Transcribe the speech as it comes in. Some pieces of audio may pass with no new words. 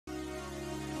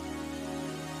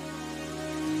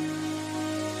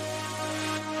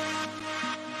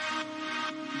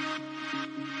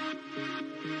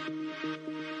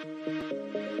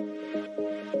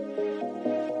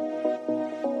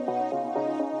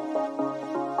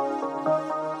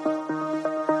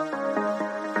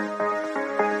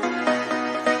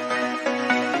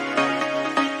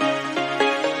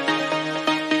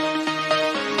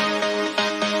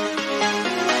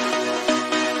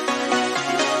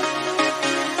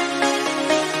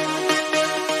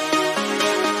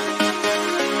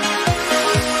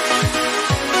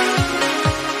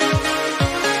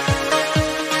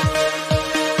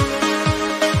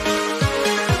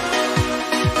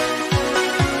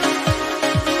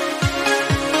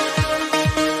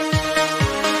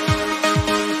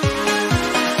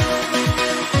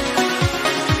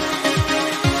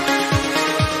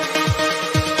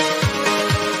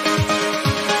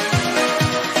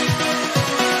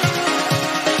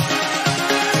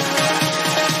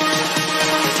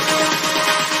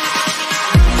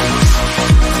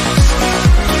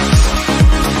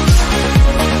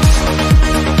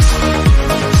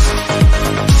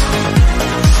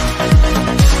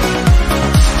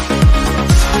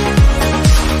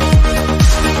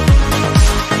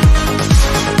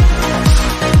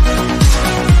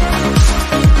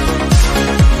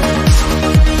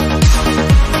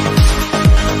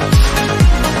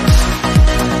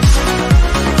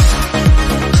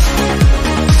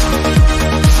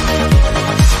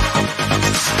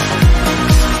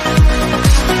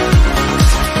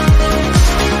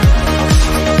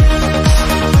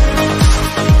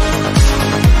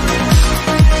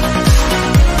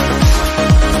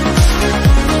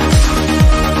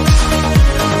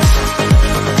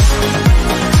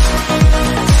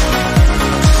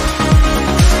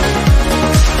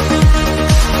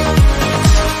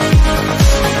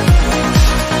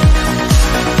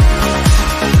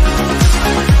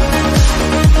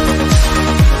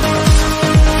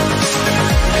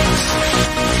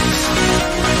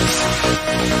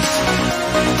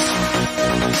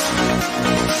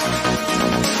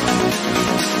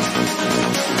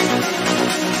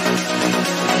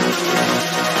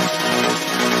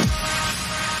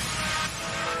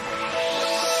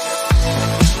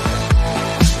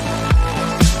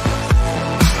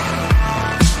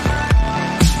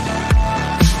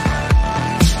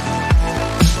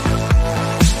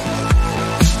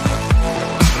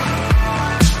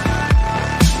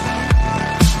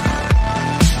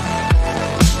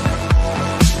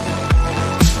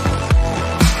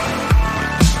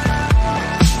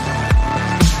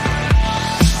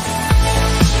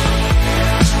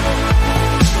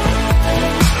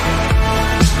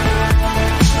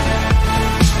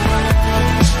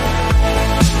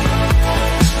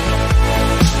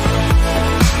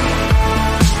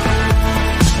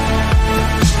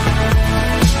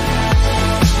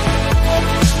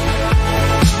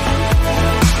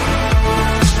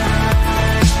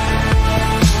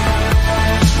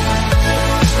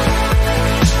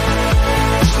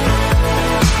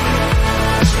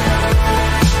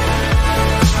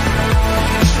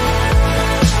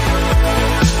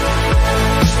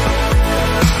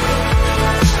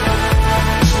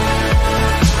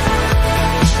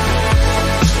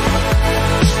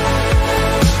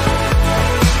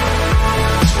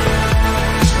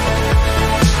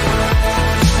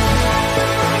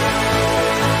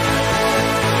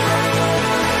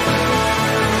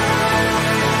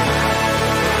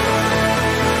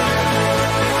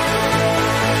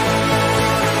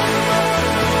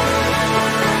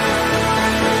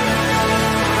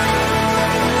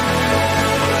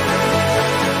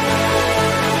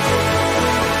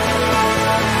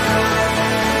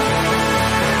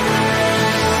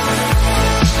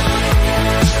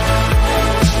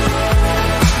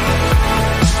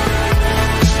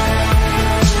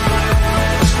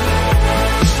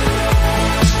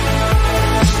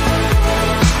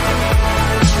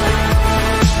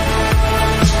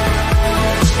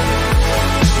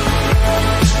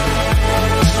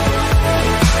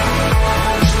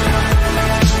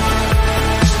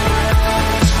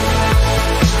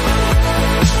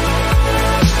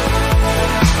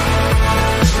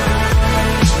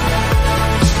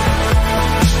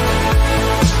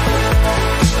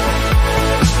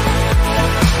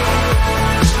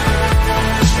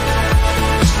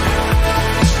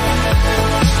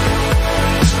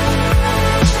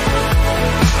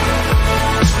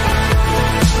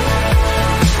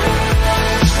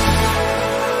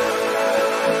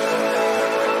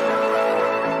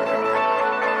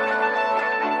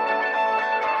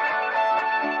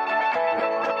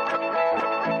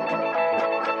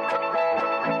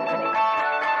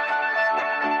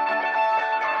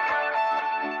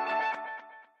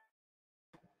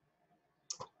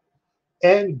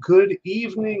And good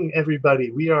evening, everybody.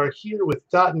 We are here with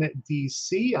 .NET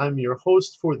DC. I'm your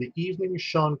host for the evening,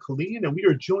 Sean Colleen, and we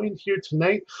are joined here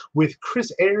tonight with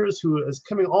Chris Ayers, who is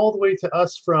coming all the way to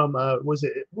us from,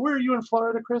 where are you in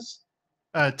Florida, Chris?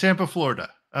 Tampa, Florida.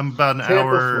 I'm about an Tampa,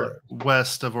 hour Florida.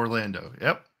 west of Orlando.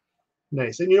 Yep.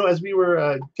 Nice. And as we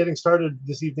were getting started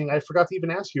this evening, I forgot to even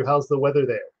ask you, how's the weather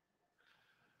there?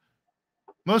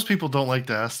 Most people don't like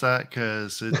to ask that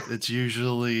because it's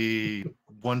usually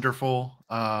wonderful,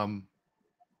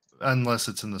 unless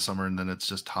it's in the summer and then it's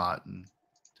just hot and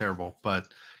terrible.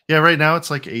 But yeah, right now it's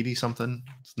like 80 something.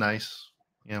 It's nice.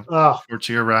 Oh, Shorts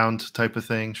year round type of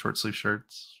thing, short sleeve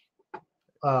shirts.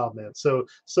 oh man, so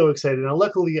excited! Now,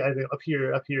 luckily, I think up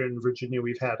here in Virginia,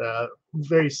 we've had a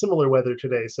very similar weather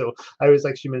today. So I was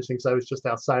actually mentioning because I was just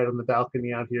outside on the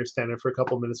balcony out here, standing for a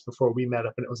couple minutes before we met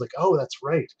up, and it was like, oh, that's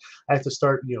right. I have to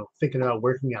start, thinking about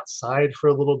working outside for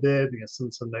a little bit.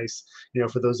 Some nice,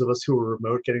 for those of us who are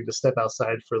remote, getting to step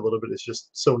outside for a little bit is just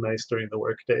so nice during the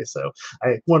workday. So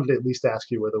I wanted to at least ask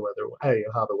you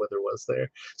how the weather was there.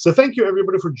 So thank you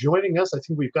everybody for joining us. I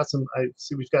think I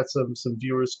see we've got some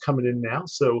viewers coming in now.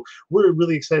 So we're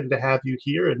really excited to have you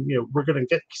here, and we're going to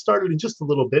get started in just a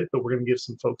little bit, but we're going to give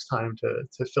some folks time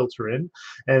to filter in.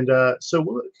 And so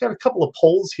we've got a couple of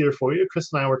polls here for you.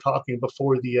 Chris and I were talking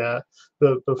before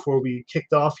before we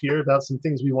kicked off here about some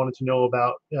things we wanted to know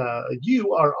about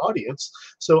you, our audience.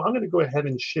 So I'm going to go ahead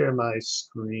and share my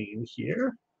screen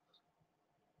here.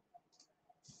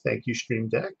 Thank you, Stream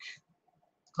Deck.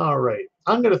 All right,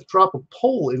 I'm going to drop a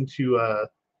poll into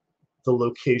the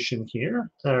location here,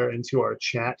 or into our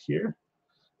chat here.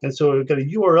 And so we've got a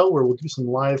URL where we'll do some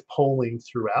live polling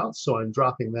throughout. So I'm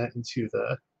dropping that into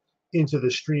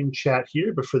the stream chat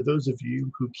here. But for those of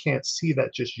you who can't see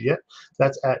that just yet,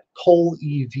 that's at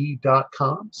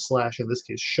pollev.com/ in this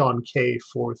case Sean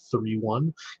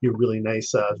K431. Your really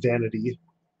nice vanity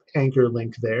anchor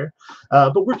link there.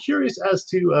 But we're curious as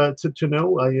to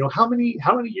know, how many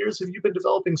years have you been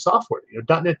developing software?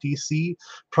 .NET DC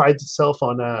prides itself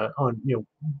on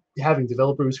having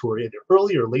developers who are either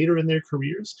early or later in their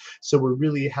careers. So we're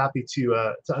really happy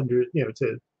to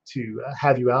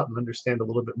have you out and understand a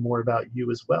little bit more about you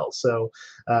as well. So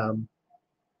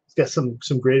got some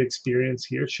great experience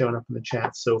here showing up in the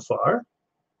chat so far.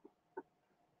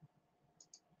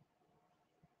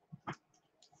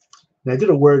 And I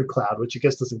did a word cloud, which I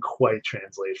guess doesn't quite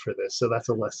translate for this. So that's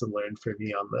a lesson learned for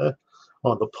me on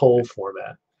the poll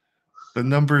format. The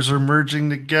numbers are merging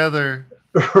together.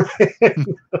 We'll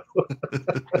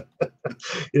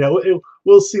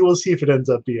see if it ends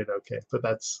up being okay. But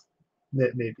that's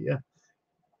maybe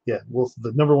yeah. Well,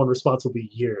 the number one response will be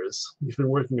years. You've been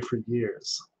working it for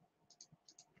years.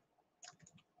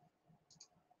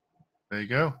 There you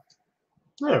go.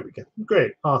 There we go.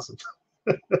 Great. Awesome.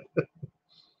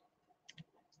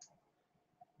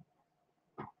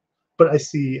 But I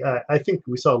see. I think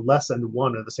we saw less than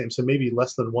one are the same. So maybe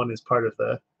less than one is part of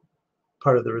the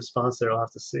response there. I'll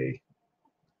have to see.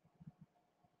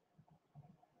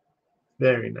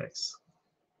 Very nice.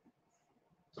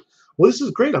 Well, this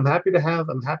is great. I'm happy to have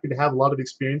a lot of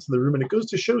experience in the room, and it goes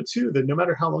to show too that no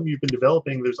matter how long you've been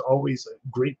developing, there's always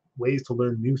great ways to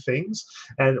learn new things.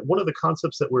 And one of the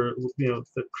concepts that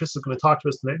that Chris is going to talk to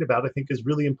us tonight about, I think, is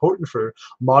really important for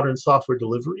modern software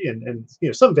delivery. And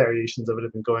some variations of it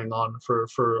have been going on for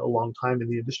a long time in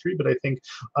the industry. But I think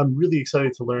I'm really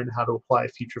excited to learn how to apply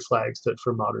feature flags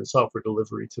for modern software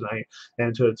delivery tonight,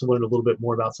 and to learn a little bit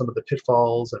more about some of the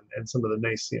pitfalls and some of the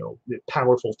nice,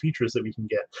 powerful features that we can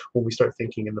get when we start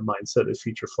thinking in the mindset of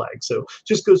feature flags. So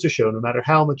just goes to show, no matter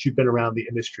how much you've been around the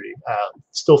industry,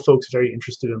 still folks very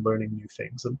interested in learning new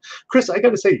things. And Chris, I got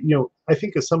to say, I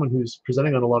think as someone who's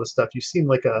presenting on a lot of stuff, you seem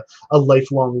like a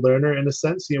lifelong learner in a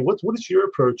sense. What is your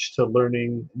approach to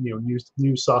learning,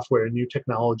 new software, new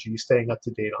technology, staying up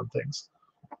to date on things?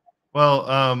 Well,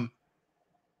 I'm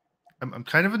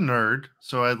kind of a nerd,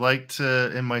 so I like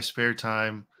to, in my spare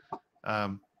time,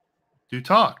 do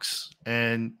talks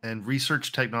and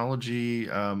research technology.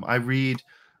 I read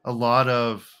a lot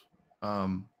of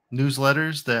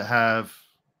newsletters that have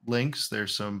links.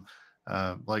 There's some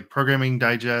like programming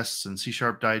digests and C#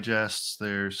 digests.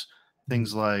 There's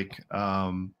things like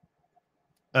the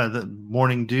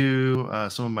Morning Dew.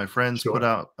 Some of my friends put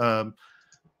out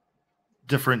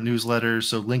different newsletters,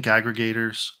 so link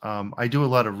aggregators. I do a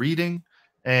lot of reading,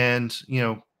 and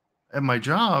at my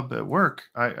job at work,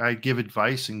 I give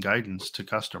advice and guidance to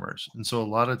customers. And so a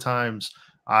lot of times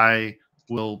I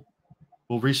will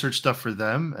research stuff for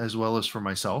them as well as for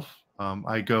myself.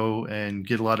 I go and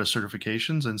get a lot of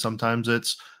certifications, and sometimes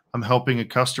I'm helping a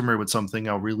customer with something,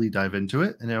 I'll really dive into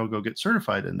it, and I'll go get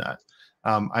certified in that.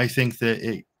 I think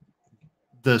that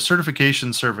the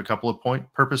certifications serve a couple of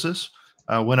purposes.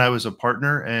 When I was a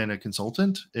partner and a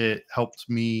consultant, it helped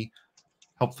me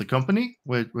help the company,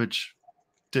 which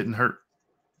didn't hurt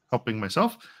helping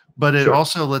myself, but it Sure.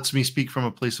 also lets me speak from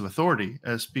a place of authority,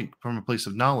 speak from a place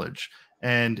of knowledge.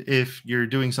 And if you're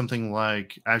doing something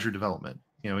like Azure development,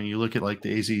 and you look at like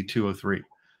the AZ 203,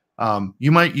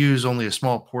 you might use only a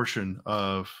small portion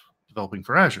of developing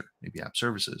for Azure, maybe app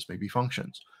services, maybe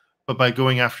functions. But by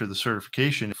going after the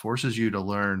certification, it forces you to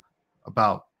learn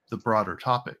about the broader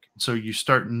topic. So you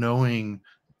start knowing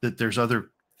that there's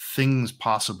other things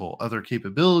possible, other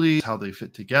capabilities, how they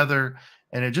fit together,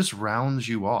 and it just rounds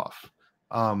you off.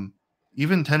 Um,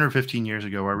 Even 10 or 15 years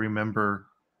ago, I remember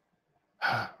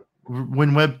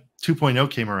when Web 2.0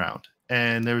 came around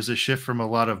and there was a shift from a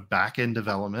lot of back end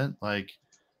development, like,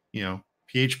 you know,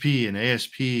 PHP and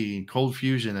ASP and Cold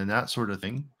Fusion and that sort of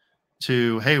thing,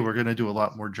 to, hey, we're going to do a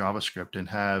lot more JavaScript and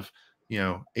have,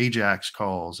 Ajax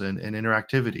calls and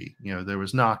interactivity. There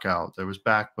was Knockout, there was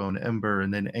Backbone, Ember,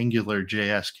 and then Angular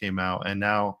JS came out. And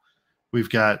now we've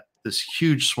got this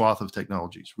huge swath of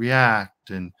technologies, React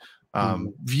and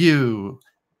Mhm. Vue.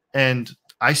 And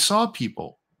I saw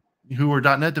people who were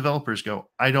 .NET developers go,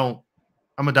 I'm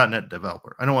a .NET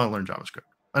developer. I don't want to learn JavaScript.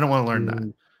 I don't want to learn that.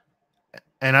 Mhm.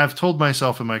 And I've told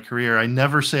myself in my career, I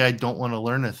never say I don't want to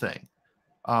learn a thing.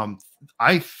 Um,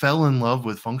 I fell in love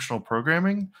with functional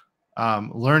programming,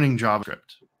 learning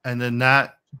JavaScript. And then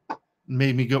that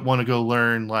made me want to go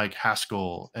learn like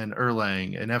Haskell and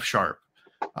Erlang and F Sharp.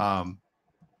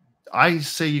 I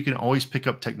say you can always pick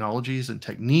up technologies and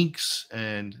techniques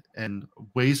and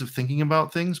ways of thinking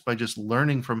about things by just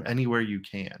learning from anywhere you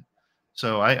can.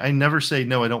 So I never say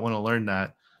no, I don't want to learn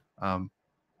that. Um,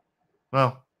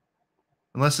 well,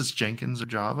 unless it's Jenkins or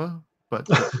Java, but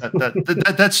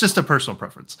that's just a personal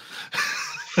preference.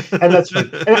 And that's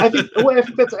fine. And I think, well, I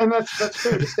think that's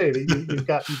fair to say that you've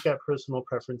got personal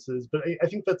preferences, but I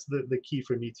think that's the key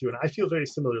for me too. And I feel very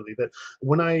similarly that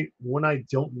when I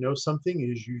don't know something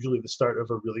is usually the start of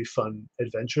a really fun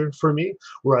adventure for me,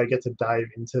 where I get to dive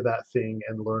into that thing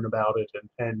and learn about it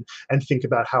and think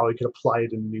about how I could apply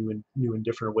it in new and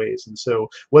different ways. And so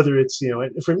whether it's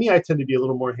and for me, I tend to be a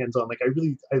little more hands on. Like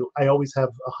I always have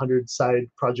 100 side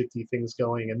projecty things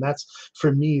going, and that's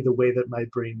for me the way that my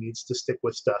brain needs to stick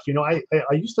with stuff. I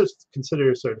used to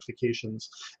consider certifications,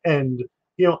 and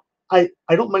you know, I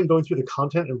don't mind going through the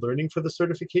content and learning for the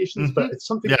certifications, but Hmm. it's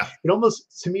something. Yeah. It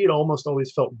almost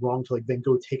always felt wrong to like then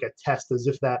go take a test as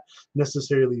if that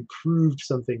necessarily proved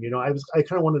something. I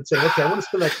kind of wanted to say, okay, I want to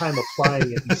spend that time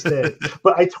applying it instead.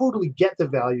 But I totally get the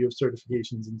value of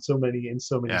certifications in so many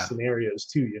Yeah. scenarios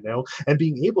too. And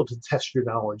being able to test your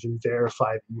knowledge and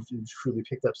verify that you've truly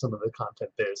picked up some of the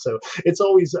content there. So it's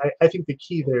always, I think the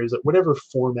key there is that whatever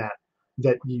format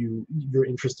that you're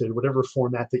interested, whatever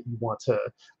format that you want to,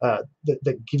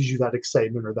 that gives you that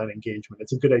excitement or that engagement,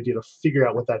 it's a good idea to figure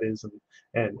out what that is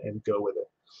and go with it.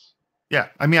 Yeah,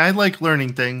 I mean, I like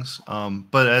learning things,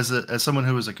 but as someone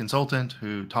who is a consultant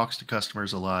who talks to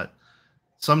customers a lot,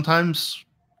 sometimes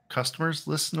customers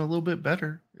listen a little bit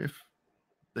better if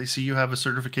they see you have a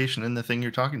certification in the thing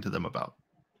you're talking to them about.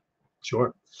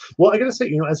 Sure. Well, I got to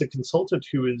say, as a consultant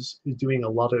who is doing a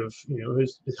lot of,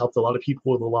 has helped a lot of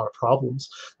people with a lot of problems,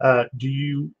 do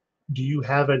you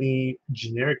have any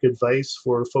generic advice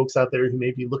for folks out there who may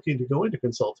be looking to go into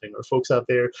consulting, or folks out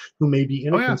there who may be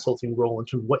in Oh a yeah. consulting role,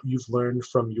 into what you've learned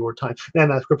from your time? And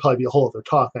that could probably be a whole other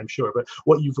talk, I'm sure, but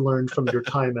what you've learned from your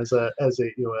time as a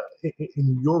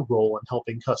in your role in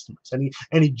helping customers.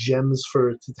 Any gems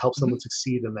to help someone Mhm.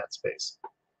 succeed in that space?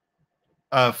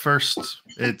 First,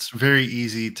 it's very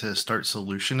easy to start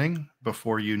solutioning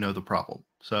before you know the problem.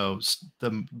 So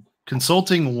the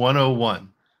consulting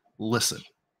 101, listen, Mhm.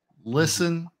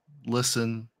 listen,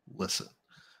 listen, listen.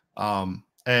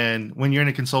 And when you're in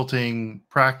a consulting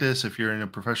practice, if you're in a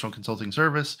professional consulting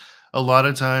service, a lot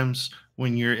of times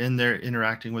when you're in there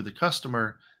interacting with the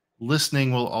customer,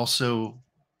 listening will also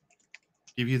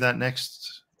give you that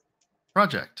next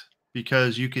project,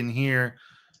 because you can hear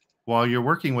while you're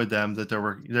working with them that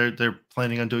they're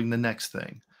planning on doing the next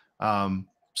thing.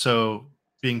 So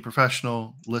being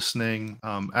professional, listening,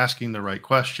 asking the right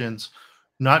questions,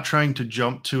 not trying to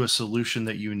jump to a solution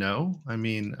that I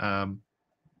mean,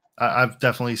 I've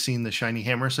definitely seen the shiny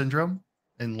hammer syndrome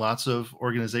in lots of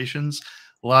organizations,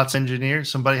 lots of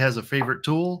engineers. Somebody has a favorite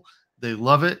tool, they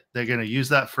love it, they're going to use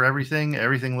that for everything.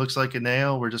 Everything looks like a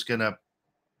nail. We're just going to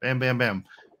bam, bam, bam,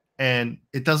 and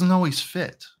it doesn't always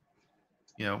fit.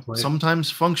 Right. Sometimes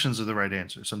functions are the right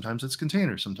answer. Sometimes it's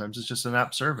containers. Sometimes it's just an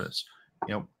app service.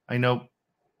 I know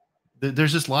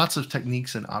there's just lots of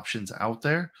techniques and options out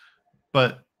there,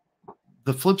 but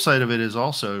the flip side of it is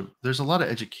also there's a lot of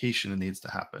education that needs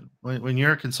to happen. When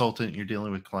you're a consultant, you're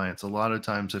dealing with clients. A lot of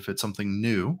times, if it's something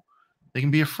new, they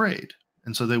can be afraid,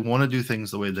 and so they want to do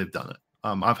things the way they've done it.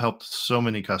 I've helped so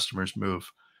many customers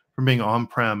move from being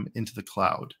on-prem into the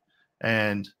cloud,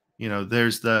 and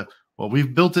there's well,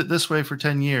 we've built it this way for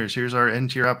 10 years. Here's our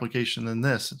end-tier application and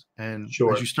this. And as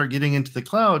Sure. you start getting into the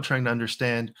cloud, trying to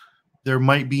understand, there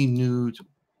might be new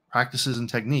practices and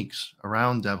techniques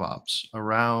around DevOps,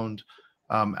 around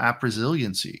app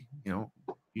resiliency.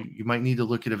 You might need to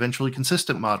look at eventually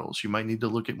consistent models. You might need to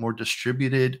look at more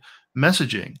distributed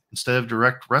messaging instead of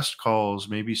direct REST calls.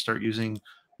 Maybe start using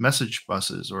message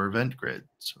buses or event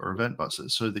grids or event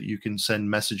buses so that you can send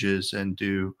messages and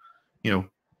do,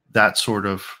 that sort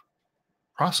of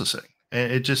processing.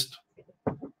 And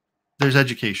there's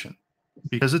education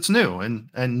because it's new,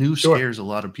 and new Sure. scares a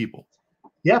lot of people.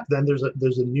 Yeah, then there's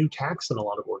a new tax in a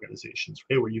lot of organizations,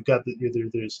 right? Where you've got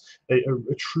there's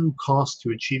a true cost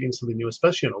to achieving something new,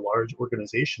 especially in a large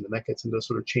organization, and that gets into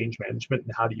sort of change management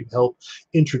and how do you help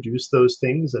introduce those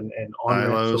things and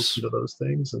on-ramp folks into those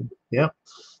things, and yeah.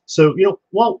 So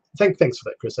well, thanks for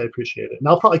that, Chris. I appreciate it, and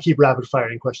I'll probably keep rapid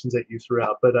firing questions at you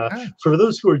throughout. But for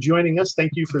those who are joining us,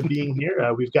 thank you for being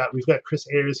here. We've got Chris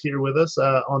Ayers here with us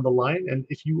on the line, and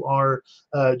if you are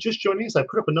just joining us, I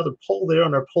put up another poll there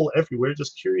on our poll everywhere.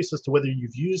 Just curious as to whether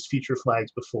you've used feature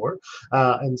flags before,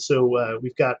 and so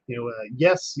we've got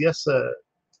yes, yes,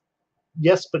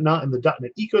 but not in the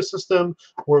 .NET ecosystem,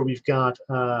 or we've got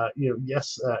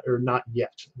yes or not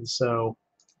yet. And so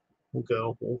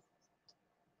we'll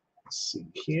see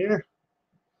here.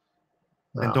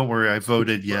 And don't worry, I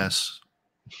voted yes.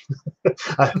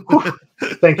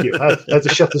 Thank you. I have to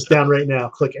shut this down right now.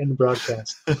 Click end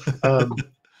broadcast.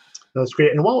 That's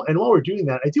great. And while we're doing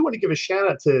that, I do want to give a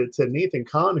shout out to Nathan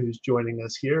Kahn, who's joining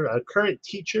us here, a current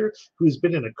teacher who's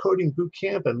been in a coding boot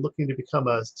camp and looking to become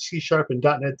a C# and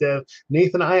 .NET dev.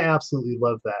 Nathan, I absolutely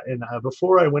love that. And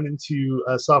before I went into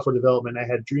software development, I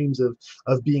had dreams of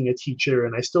being a teacher,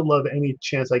 and I still love any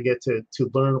chance I get to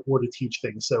learn or to teach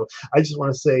things. So I just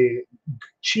want to say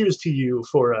cheers to you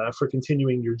for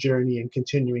continuing your journey and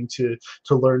continuing to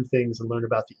learn things and learn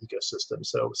about the ecosystem.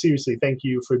 So seriously, thank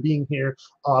you for being here.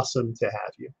 Awesome to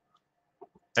have you.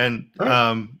 And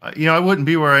I wouldn't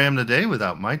be where I am today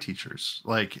without my teachers.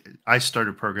 Like, I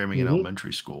started programming in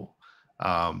elementary school.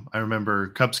 I remember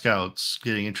Cub Scouts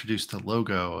getting introduced to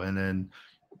Logo, and then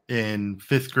in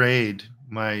 5th grade,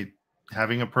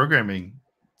 having a programming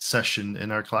session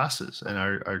in our classes,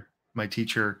 and my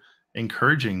teacher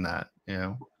encouraging that.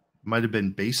 Might have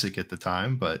been basic at the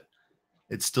time, but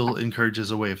it still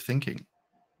encourages a way of thinking.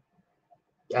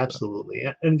 Absolutely.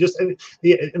 And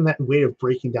that way of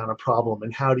breaking down a problem,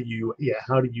 and how do you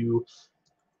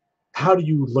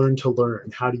learn to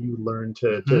learn? How do you learn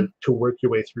to work your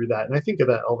way through that? And I think of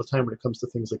that all the time when it comes to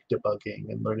things like debugging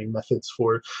and learning methods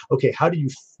for, okay, how do you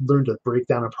learn to break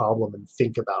down a problem and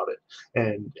think about it?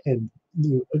 And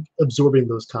absorbing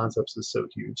those concepts is so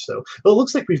huge. So well, it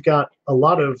looks like we've got a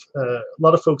lot of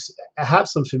folks have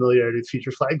some familiarity with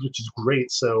feature flags, which is great.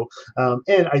 So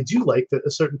and I do like that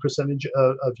a certain percentage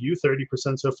of you,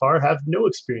 30% so far, have no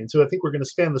experience. So I think we're going to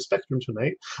span the spectrum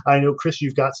tonight. I know, Chris,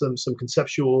 you've got some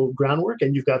conceptual groundwork,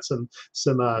 and you've got some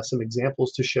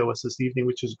examples to show us this evening,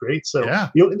 which is great. So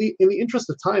in the interest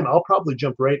of time, I'll probably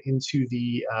jump right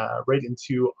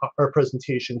into our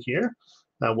presentation here.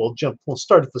 We'll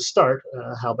start at the start.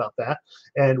 How about that?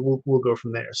 And we'll go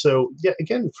from there. So yeah,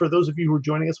 again, for those of you who are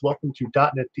joining us, welcome to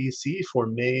 .NET DC for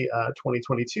May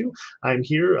 2022. I'm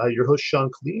here, your host Sean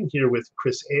Colleen, here with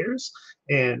Chris Ayers,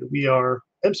 and we are.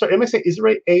 I'm sorry, am I saying, is it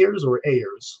right, Ayers or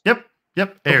Ayers? Yep,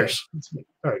 Ayers. Okay.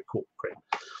 All right, cool, great.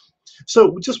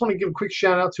 So we just want to give a quick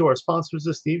shout out to our sponsors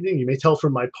this evening. You may tell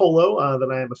from my polo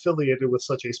that I am affiliated with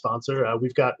such a sponsor.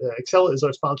 We've got Excella is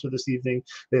our sponsor this evening.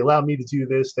 They allow me to do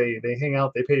this. They hang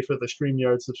out. They pay for the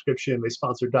StreamYard subscription. They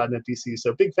sponsor .NET DC.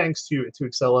 So big thanks to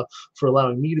Excella for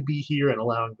allowing me to be here and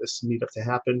allowing this meetup to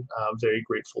happen. I'm very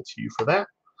grateful to you for that.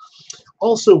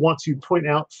 Also want to point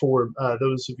out for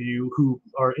those of you who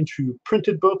are into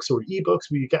printed books or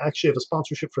ebooks, we actually have a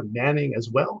sponsorship from Manning as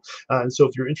well. And so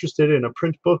if you're interested in a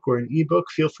print book or an ebook,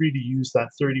 feel free to use that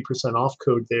 30% off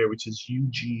code there, which is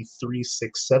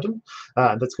UG367.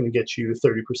 That's going to get you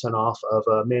 30% off of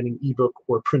a Manning ebook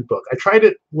or print book. I tried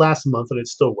it last month and it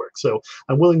still works, so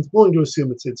I'm willing to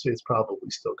assume it's probably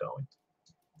still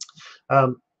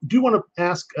going. Do want to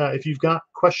ask if you've got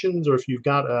questions, or if you've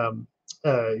got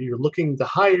you're looking to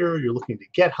hire, you're looking to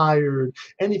get hired,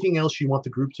 anything else you want the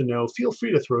group to know, feel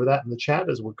free to throw that in the chat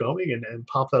as we're going, and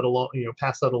pop that along,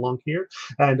 pass that along here.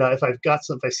 And if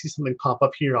I see something pop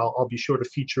up here, I'll be sure to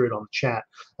feature it on the chat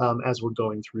as we're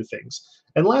going through things.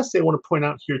 And lastly, I want to point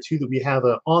out here too that we have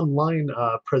an online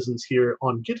presence here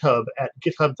on GitHub at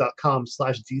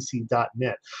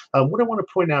github.com/dc.net. What I want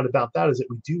to point out about that is that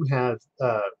we do have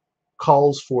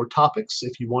calls for topics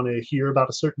if you want to hear about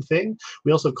a certain thing.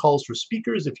 We also have calls for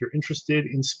speakers if you're interested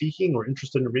in speaking or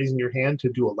interested in raising your hand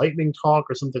to do a lightning talk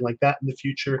or something like that in the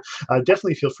future.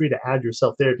 Definitely feel free to add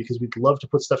yourself there, because we'd love to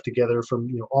put stuff together from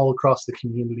all across the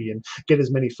community and get as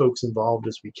many folks involved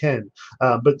as we can.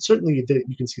 But certainly you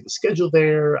can see the schedule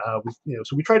there.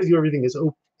 So we try to do everything as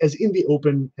in the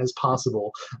open as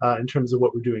possible in terms of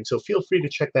what we're doing. So feel free to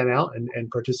check that out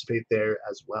and participate there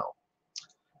as well.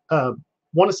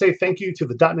 Want to say thank you to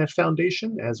the .NET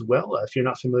Foundation as well. If you're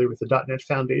not familiar with the .NET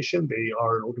Foundation, they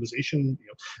are an organization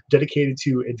dedicated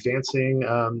to advancing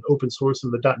open source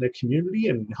in the .NET community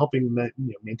and helping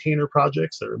maintainer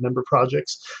projects or member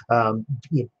projects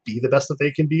be the best that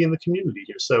they can be in the community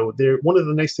here. So one of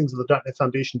the nice things that the .NET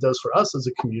Foundation does for us as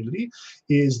a community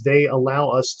is they allow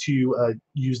us to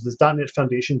use this .NET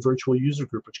Foundation virtual user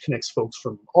group, which connects folks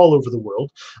from all over the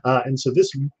world. And so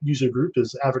this user group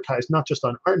is advertised not just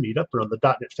on our meetup, but on the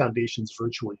 .NET Foundation's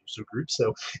virtual user group.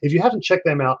 So if you haven't checked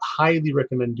them out, highly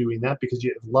recommend doing that, because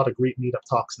you have a lot of great meetup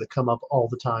talks that come up all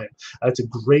the time. It's a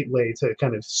great way to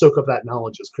kind of soak up that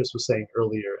knowledge, as Chris was saying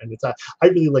earlier. And I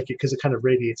really like it because it kind of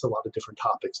radiates a lot of different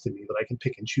topics to me that I can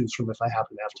pick and choose from if I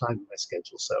happen to have time in my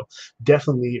schedule. So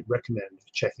definitely recommend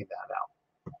checking that out.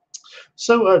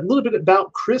 So a little bit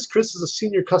about Chris. Chris is a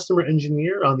senior customer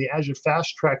engineer on the Azure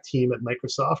Fast Track team at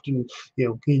Microsoft, and he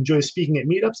enjoys speaking at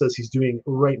meetups, as he's doing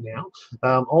right now.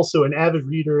 Also an avid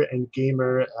reader and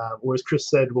gamer, or as Chris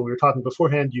said when we were talking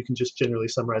beforehand, you can just generally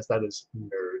summarize that as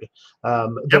nerd.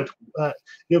 Yep. But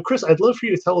Chris, I'd love for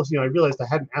you to tell us. I realized I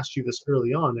hadn't asked you this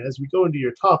early on. As we go into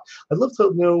your talk, I'd love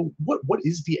to know what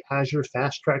is the Azure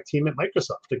Fast Track team at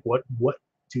Microsoft? Like what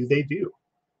do they do?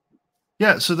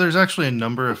 Yeah, so there's actually a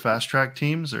number of fast track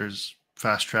teams. There's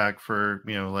fast track for,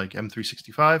 like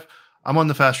M365. I'm on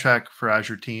the fast track for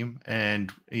Azure team.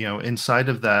 And, inside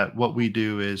of that, what we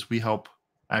do is we help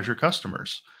Azure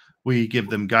customers. We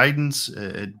give them guidance,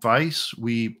 advice.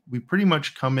 We pretty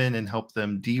much come in and help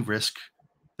them de-risk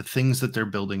the things that they're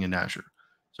building in Azure.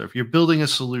 So if you're building a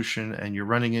solution and you're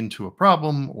running into a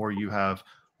problem, or you have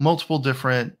multiple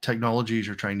different technologies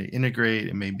you're trying to integrate,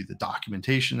 and maybe the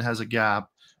documentation has a gap,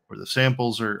 or the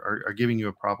samples are giving you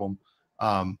a problem,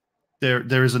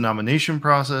 there is a nomination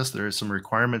process. There is some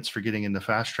requirements for getting into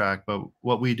fast track, but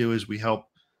what we do is we help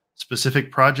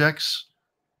specific projects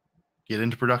get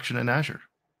into production in Azure,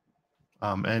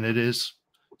 and it is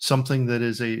something that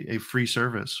is a free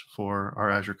service for our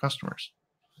Azure customers.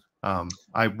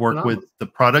 I work with the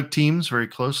product teams very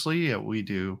closely. We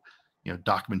do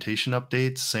documentation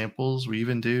updates, samples. We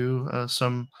even do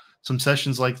some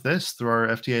sessions like this through our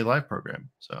FTA Live program.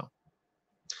 So,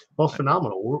 well,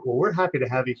 phenomenal. We're happy to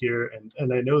have you here,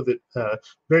 and I know that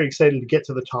very excited to get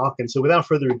to the talk. And so, without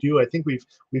further ado, I think we've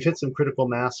hit some critical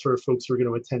mass for folks who are going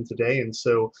to attend today. And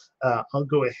so, I'll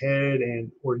go ahead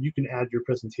or you can add your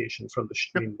presentation from the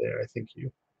stream there. I think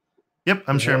you. Yep,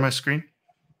 I'm sharing my screen.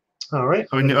 All right.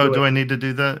 Do I need to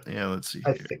do that? Yeah, let's see.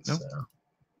 I think so.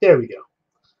 There we go.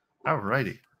 All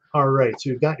righty. All right, so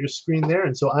you've got your screen there,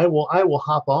 and so I will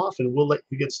hop off, and we'll let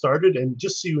you get started. And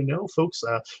just so you know, folks,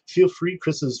 feel free.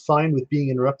 Chris is fine with being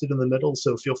interrupted in the middle,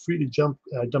 so feel free to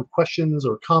dump questions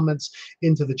or comments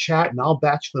into the chat, and I'll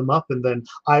batch them up, and then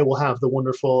I will have the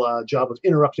wonderful job of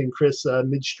interrupting Chris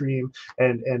midstream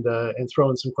and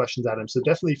throwing some questions at him. So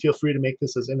definitely feel free to make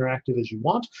this as interactive as you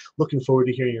want. Looking forward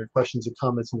to hearing your questions and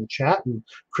comments in the chat. And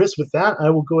Chris, with that, I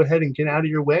will go ahead and get out of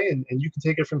your way, and you can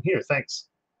take it from here. Thanks.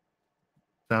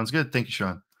 Sounds good. Thank you,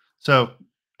 Sean. So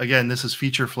again, this is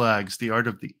feature flags, the art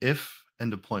of the if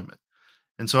and deployment.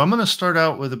 And so I'm going to start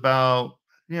out with about,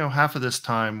 half of this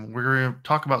time, we're going to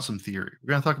talk about some theory. We're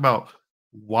going to talk about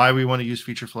why we want to use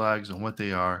feature flags and what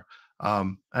they are.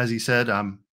 As he said,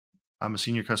 I'm a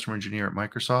senior customer engineer at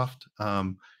Microsoft.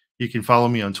 You can follow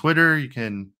me on Twitter. You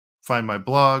can find my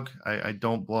blog. I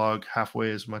don't blog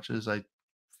halfway as much as I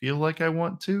feel like I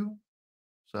want to.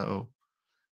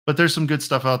 But there's some good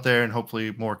stuff out there, and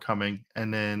hopefully more coming.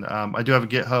 And then I do have a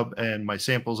GitHub, and my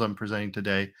samples I'm presenting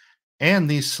today, and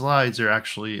these slides are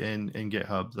actually in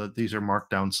GitHub. These are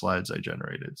markdown slides I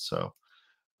generated. So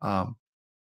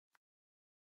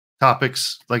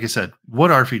topics, like I said, what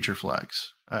are feature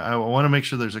flags? I want to make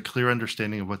sure there's a clear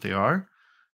understanding of what they are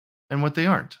and what they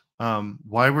aren't.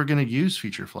 why we're going to use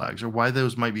feature flags or why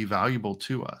those might be valuable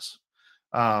to us.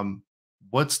 Um,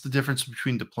 what's the difference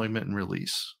between deployment and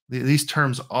release? These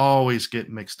terms always get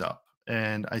mixed up,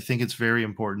 and I think it's very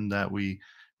important that we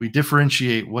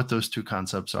differentiate what those two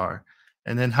concepts are,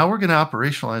 and then how we're going to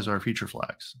operationalize our feature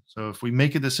flags. So if we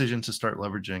make a decision to start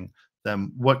leveraging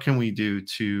them, what can we do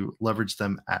to leverage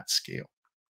them at scale?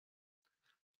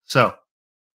 So,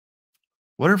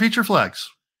 what are feature flags?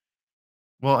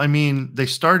 Well, I mean, they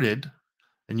started,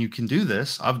 and you can do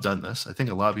this. I've done this. I think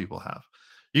a lot of people have.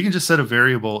 You can just set a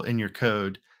variable in your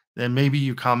code, then maybe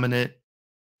you comment it,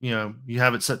 you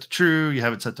have it set to true, you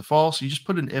have it set to false. You just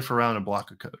put an if around a block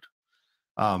of code.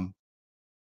 Um,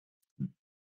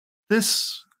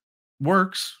 this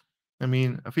works. I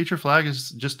mean, a feature flag is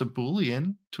just a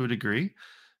Boolean to a degree.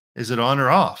 Is it on or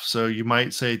off? So you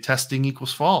might say testing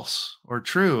equals false or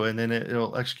true, and then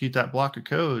it'll execute that block of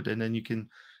code, and then you can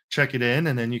check it in,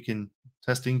 and then you can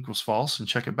testing equals false and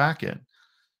check it back in.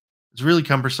 It's really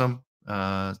cumbersome.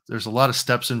 There's a lot of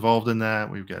steps involved in that.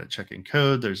 We've got to check in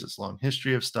code. There's this long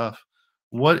history of stuff.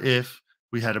 What if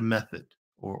we had a method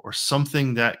or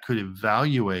something that could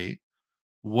evaluate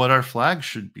what our flag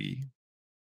should be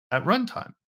at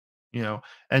runtime? You know,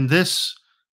 and this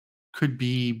could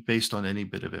be based on any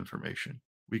bit of information.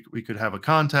 We could have a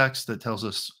context that tells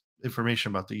us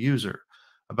information about the user,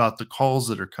 about the calls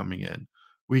that are coming in.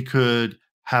 We could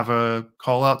have a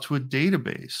call out to a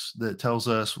database that tells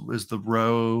us is the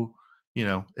row,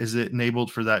 is it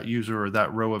enabled for that user or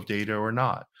that row of data or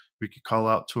not? We could call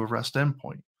out to a REST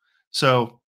endpoint.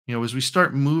 So, as we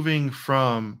start moving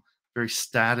from very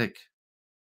static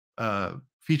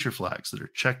feature flags that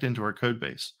are checked into our code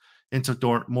base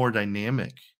into more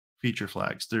dynamic feature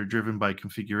flags that are driven by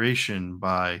configuration,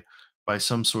 by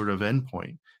some sort of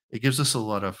endpoint, it gives us a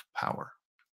lot of power.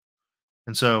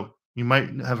 And so you might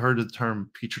have heard of the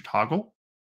term feature toggle.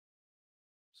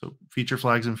 So feature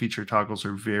flags and feature toggles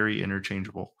are very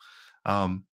interchangeable.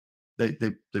 Um, they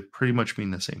pretty much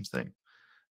mean the same thing.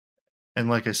 And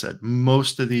like I said,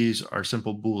 most of these are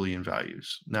simple Boolean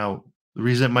values. Now, the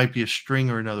reason it might be a string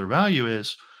or another value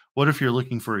is, what if you're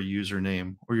looking for a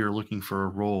username or you're looking for a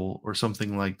role or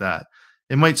something like that?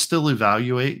 It might still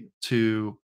evaluate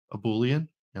to a Boolean.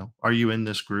 Are you in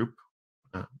this group?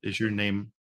 Is your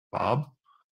name Bob?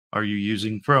 Are you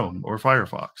using Chrome or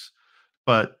Firefox?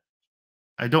 But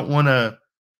I don't want to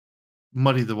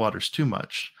muddy the waters too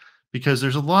much because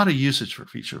there's a lot of usage for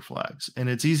feature flags, and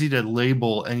it's easy to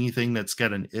label anything that's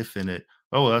got an if in it.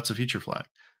 Oh, well, that's a feature flag.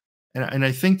 And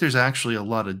I think there's actually a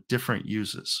lot of different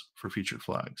uses for feature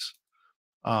flags.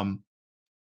 Um,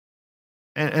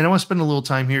 and I want to spend a little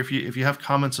time here. If you have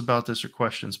comments about this or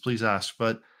questions, please ask.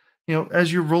 But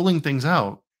as you're rolling things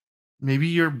out, maybe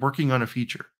you're working on a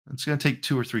feature. It's going to take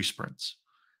 2 or 3 sprints,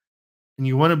 and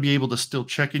you want to be able to still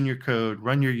check in your code,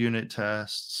 run your unit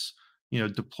tests,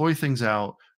 deploy things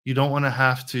out. You don't want to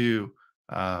have to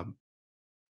um,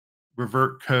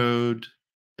 revert code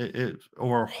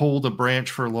or hold a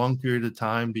branch for a long period of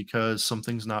time because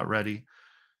something's not ready.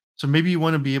 So maybe you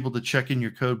want to be able to check in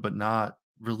your code, but not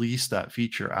release that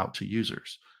feature out to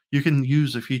users. You can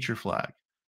use a feature flag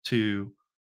to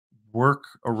work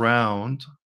around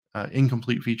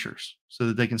incomplete features so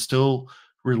that they can still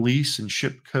release and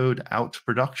ship code out to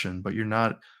production, but you're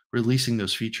not releasing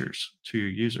those features to your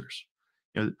users.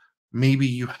 Maybe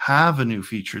you have a new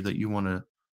feature that you want to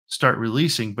start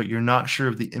releasing, but you're not sure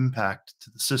of the impact to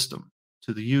the system,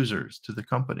 to the users, to the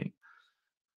company.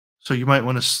 So you might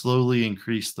want to slowly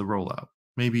increase the rollout.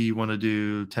 Maybe you want to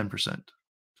do 10%,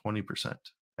 20%,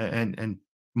 and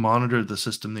monitor the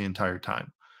system the entire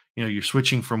time. You're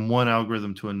switching from one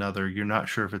algorithm to another. You're not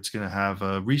sure if it's going to have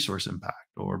a resource impact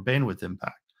or bandwidth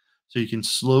impact. So you can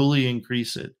slowly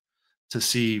increase it to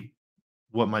see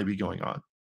what might be going on.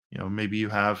 Maybe you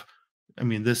have,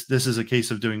 this is a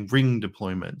case of doing ring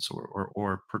deployments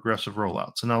or progressive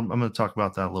rollouts. And I'm going to talk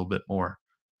about that a little bit more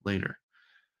later.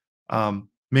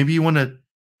 Maybe you want to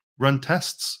run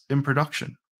tests in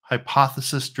production,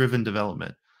 hypothesis-driven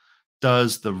development.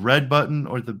 Does the red button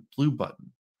or the blue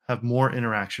button have more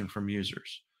interaction from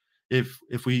users?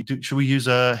 If we do, should we use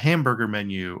a hamburger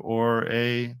menu or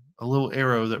a little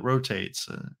arrow that rotates?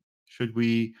 Should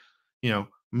we,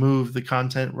 move the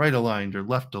content right aligned or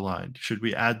left aligned? Should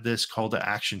we add this call to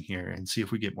action here and see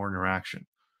if we get more interaction?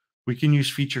 We can use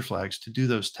feature flags to do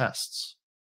those tests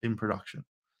in production.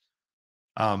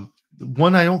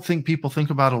 One I don't think people think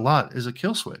about a lot is a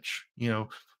kill switch.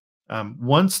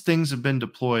 Once things have been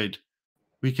deployed,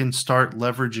 we can start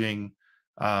leveraging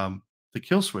the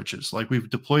kill switches. Like we've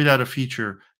deployed out a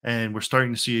feature and we're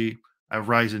starting to see a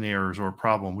rise in errors or a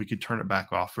problem, we could turn it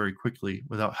back off very quickly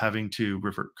without having to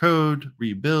revert code,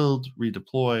 rebuild,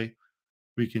 redeploy.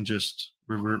 We can just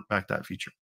revert back that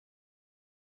feature.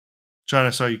 John, I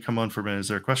saw you come on for a minute. Is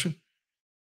there a question?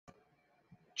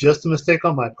 Just a mistake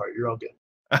on my part. You're all good.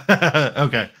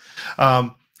 Okay.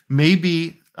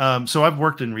 Maybe, so I've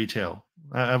worked in retail.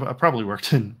 I've probably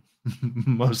worked in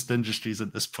most industries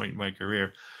at this point in my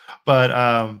career, but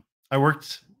I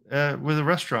worked with a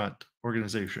restaurant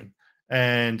organization,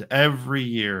 and every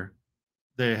year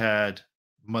they had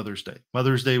Mother's Day.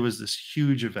 Mother's Day was this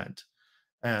huge event,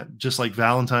 just like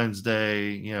Valentine's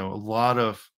Day. A lot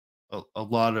of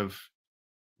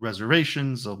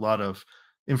reservations, a lot of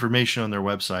information on their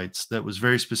websites that was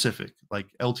very specific, like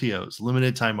LTOs,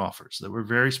 limited time offers that were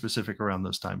very specific around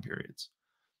those time periods.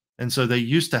 And so they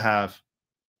used to have,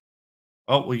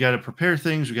 oh, we got to prepare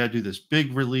things, we got to do this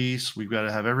big release, we've got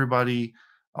to have everybody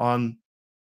on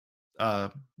uh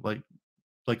like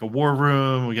like a war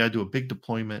room, we got to do a big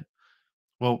deployment.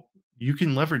 Well, you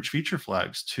can leverage feature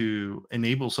flags to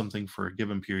enable something for a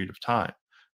given period of time.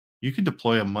 You can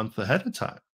deploy a month ahead of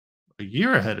time, a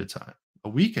year ahead of time, a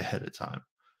week ahead of time.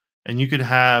 And you could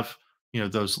have,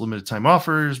 those limited time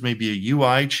offers, maybe a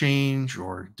UI change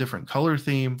or different color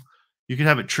theme. You could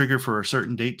have it trigger for a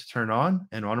certain date to turn on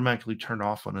and automatically turn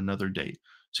off on another date.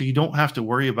 So you don't have to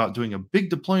worry about doing a big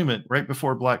deployment right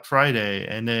before Black Friday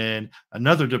and then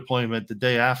another deployment the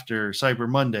day after Cyber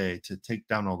Monday to take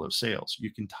down all those sales.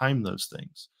 You can time those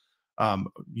things.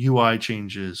 UI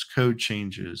changes, code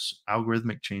changes,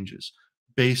 algorithmic changes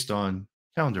based on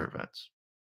calendar events.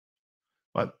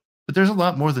 But there's a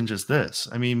lot more than just this.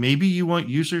 I mean, maybe you want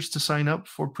users to sign up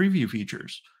for preview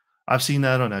features. I've seen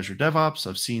that on Azure DevOps.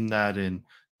 I've seen that in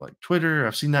like Twitter.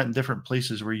 I've seen that in different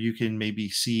places where you can maybe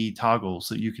see toggles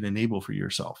that you can enable for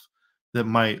yourself that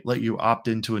might let you opt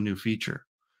into a new feature.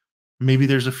 Maybe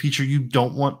there's a feature you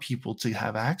don't want people to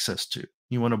have access to.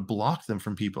 You want to block them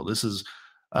from people. This is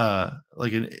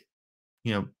like you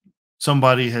know,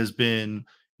 somebody has been,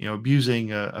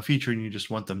 abusing a feature and you just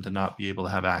want them to not be able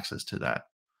to have access to that.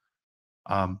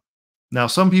 Um, Now,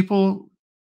 some people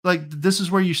like this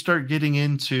is where you start getting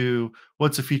into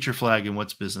what's a feature flag and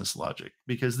what's business logic,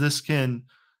 because this can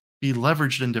be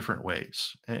leveraged in different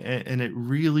ways. And it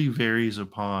really varies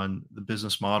upon the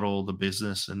business model, the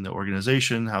business and the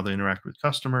organization, how they interact with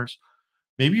customers.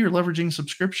 Maybe you're leveraging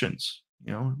subscriptions.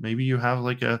 Maybe you have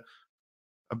like a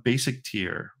basic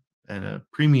tier and a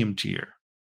premium tier.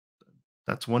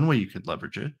 That's one way you could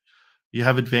leverage it. You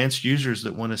have advanced users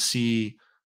that want to see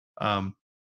um,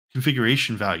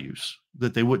 configuration values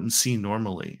that they wouldn't see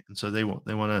normally, and so they want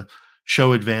to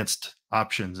show advanced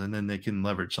options, and then they can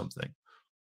leverage something.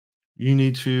 You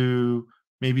need to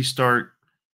maybe start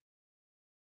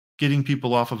getting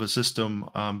people off of a system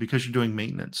because you're doing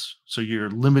maintenance, so you're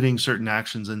limiting certain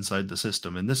actions inside the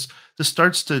system, and this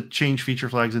starts to change feature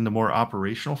flags into more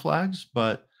operational flags.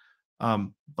 But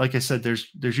like I said, there's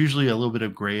usually a little bit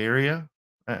of gray area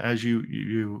as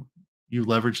you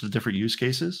leverage the different use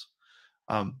cases.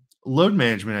 Load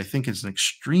management, I think, is an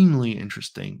extremely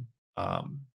interesting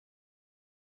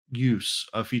use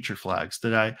of feature flags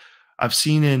that I've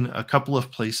seen in a couple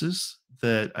of places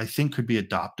that I think could be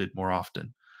adopted more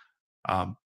often.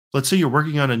 Um, let's say you're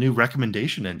working on a new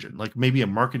recommendation engine, like maybe a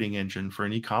marketing engine for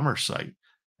an e-commerce site,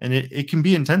 and it can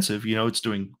be intensive. It's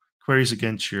doing queries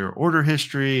against your order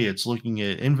history, it's looking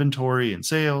at inventory and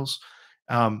sales.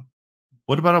 Um,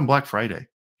 what about on Black Friday?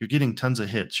 You're getting tons of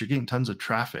hits, you're getting tons of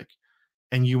traffic,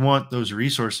 and you want those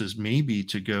resources maybe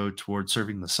to go towards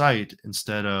serving the site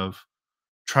instead of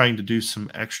trying to do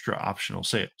some extra optional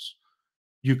sales.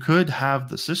 You could have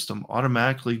the system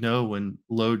automatically know when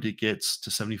load it gets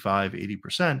to 75,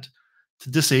 80%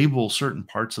 to disable certain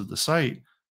parts of the site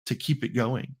to keep it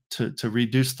going, to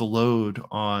reduce the load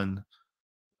on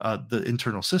the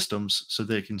internal systems so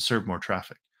they can serve more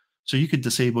traffic. So you could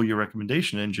disable your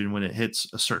recommendation engine when it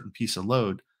hits a certain piece of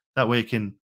load. That way it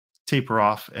can taper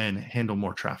off and handle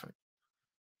more traffic.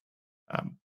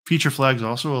 Feature flags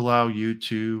also allow you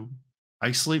to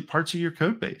isolate parts of your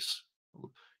code base.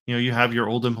 You have your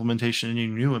old implementation and your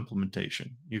new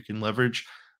implementation. You can leverage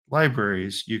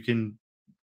libraries. You can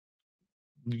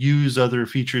use other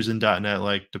features in .NET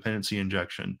like dependency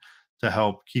injection to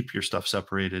help keep your stuff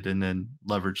separated and then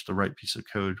leverage the right piece of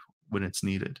code when it's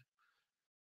needed.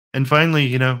 And finally,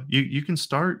 you can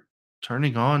start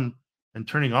turning on and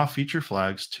turning off feature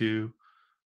flags to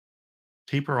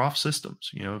taper off systems.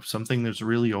 If something that's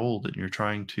really old and you're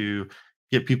trying to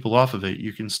get people off of it,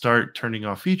 you can start turning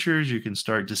off features. You can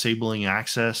start disabling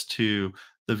access to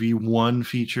the V1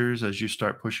 features as you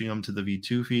start pushing them to the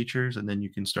V2 features, and then you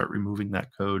can start removing that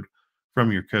code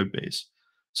from your code base.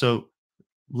 So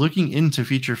looking into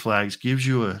feature flags gives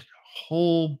you a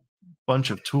whole bunch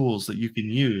of tools that you can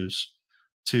use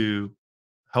to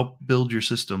help build your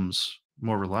systems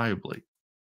more reliably.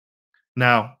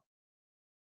 Now,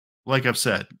 like I've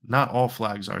said, not all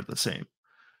flags are the same.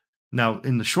 Now,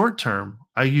 in the short term,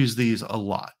 I use these a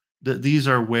lot. These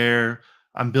are where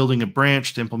I'm building a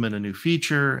branch to implement a new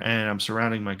feature and I'm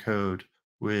surrounding my code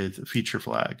with a feature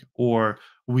flag. Or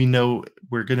we know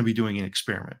we're going to be doing an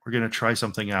experiment. We're going to try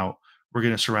something out. We're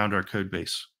going to surround our code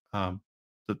base, the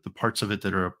parts of it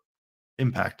that are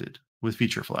impacted with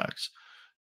feature flags.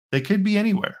 They could be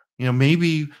anywhere.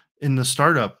 Maybe in the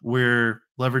startup, we're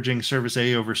leveraging service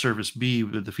A over service B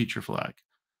with the feature flag.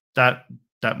 That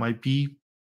that might be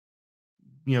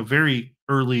very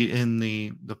early in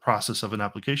the process of an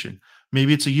application.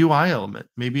 Maybe it's a UI element,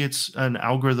 maybe it's an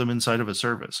algorithm inside of a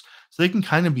service, so they can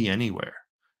kind of be anywhere.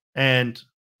 And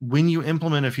when you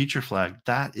implement a feature flag,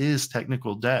 that is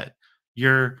technical debt.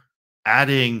 You're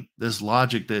adding this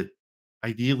logic that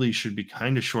ideally should be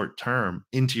kind of short term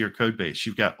into your code base.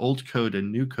 You've got old code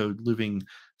and new code living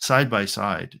side by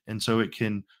side, and so it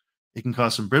can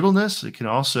cause some brittleness. It can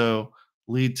also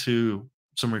lead to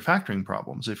some refactoring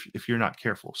problems if you're not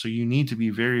careful. So you need to be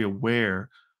very aware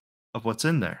of what's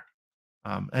in there.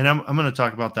 And I'm going to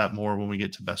talk about that more when we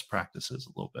get to best practices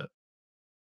a little bit.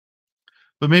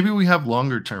 But maybe we have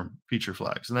longer term feature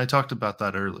flags, and I talked about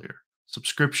that earlier.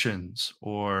 Subscriptions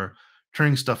or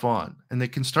turning stuff on, and they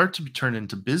can start to be turned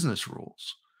into business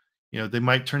rules. They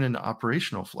might turn into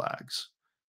operational flags.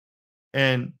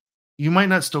 And you might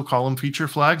not still call them feature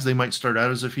flags. They might start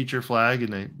out as a feature flag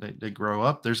and they grow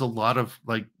up. There's a lot of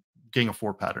like Gang of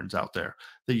Four patterns out there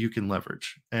that you can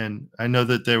leverage. And I know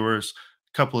that there was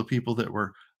a couple of people that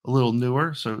were a little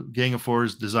newer. So Gang of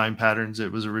Four's design patterns,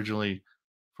 it was originally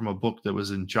from a book that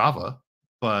was in Java,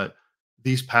 but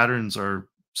these patterns are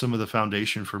some of the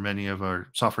foundation for many of our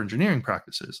software engineering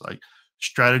practices. Like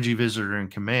strategy, visitor,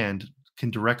 and command can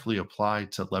directly apply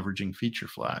to leveraging feature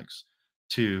flags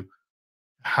to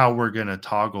how we're going to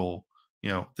toggle,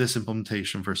 this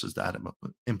implementation versus that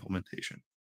implementation.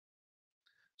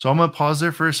 So I'm going to pause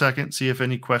there for a second, see if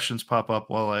any questions pop up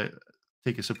while I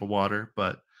take a sip of water.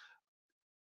 But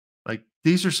like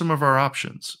these are some of our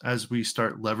options as we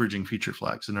start leveraging feature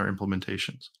flags in our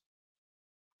implementations.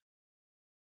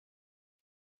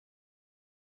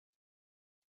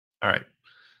 All right.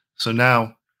 So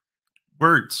now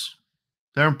words,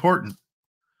 they're important.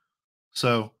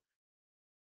 So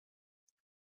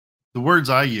the words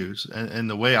I use and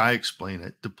the way I explain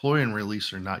it, deploy and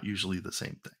release are not usually the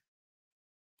same thing.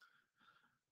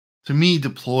 To me,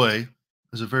 deploy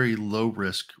is a very low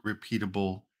risk,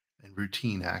 repeatable, and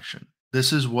routine action.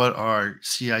 This is what our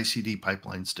CI CD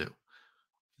pipelines do.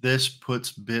 This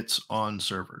puts bits on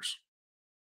servers.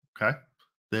 Okay.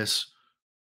 This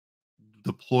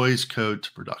deploys code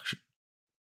to production.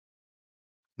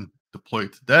 Can deploy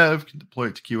it to dev, can deploy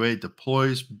it to QA,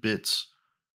 deploys bits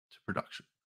to production.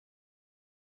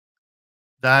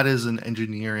 That is an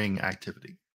engineering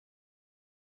activity.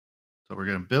 So we're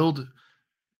going to build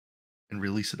and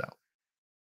release it out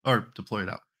or deploy it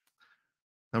out.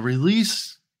 Now,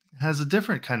 release has a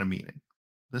different kind of meaning.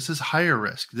 This is higher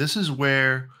risk. This is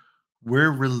where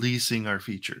we're releasing our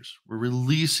features, we're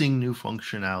releasing new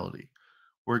functionality.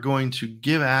 We're going to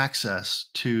give access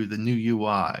to the new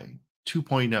UI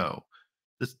 2.0.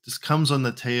 This comes on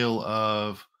the tail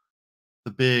of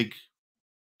the big,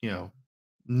 you know,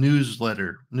 news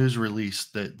release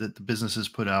that the businesses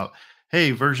put out.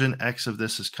 Hey, version X of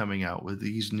this is coming out with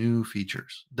these new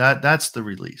features. That's the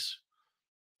release.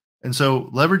 And so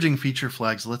leveraging feature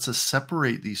flags lets us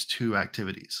separate these two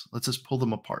activities. Let's us pull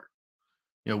them apart.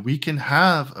 We can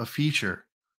have a feature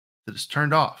that is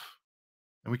turned off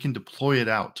and we can deploy it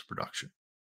out to production.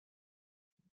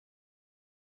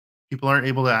 People aren't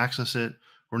able to access it.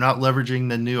 We're not leveraging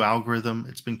the new algorithm.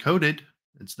 It's been coded,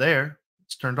 it's there,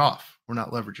 it's turned off. We're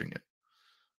not leveraging it.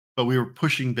 But we were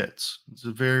pushing bits. It's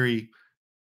a very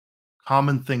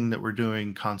common thing that we're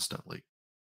doing constantly.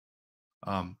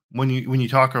 When you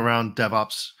talk around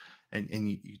DevOps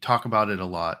and you talk about it a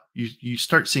lot, you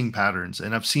start seeing patterns.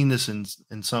 And I've seen this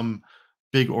in some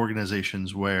big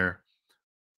organizations where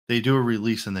they do a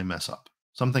release and they mess up.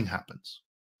 Something happens.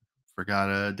 Forgot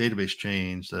a database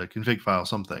change, the config file,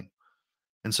 something.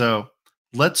 And so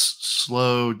let's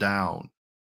slow down.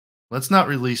 Let's not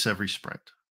release every sprint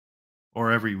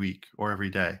or every week or every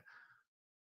day.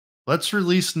 Let's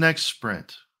release next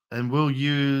sprint and we'll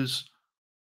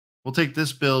take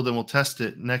this build and we'll test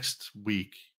it next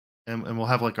week and we'll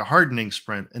have like a hardening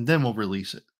sprint and then we'll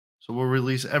release it. So we'll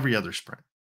release every other sprint.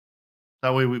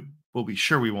 That way we'll be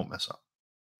sure we won't mess up.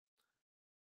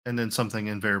 and then something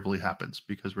invariably happens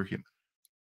because we're human.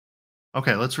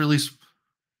 Okay, let's release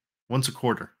once a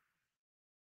quarter.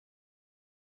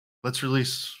 Let's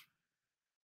release,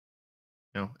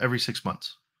 every 6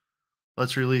 months.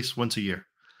 Let's release once a year.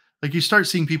 Like you start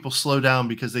seeing people slow down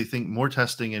because they think more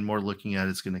testing and more looking at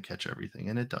it's going to catch everything,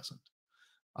 and it doesn't.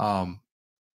 Um,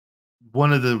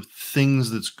 One of the things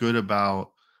that's good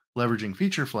about leveraging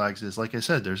feature flags is, like I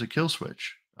said, there's a kill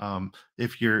switch.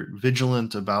 If you're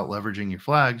vigilant about leveraging your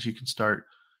flags, you can start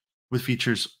with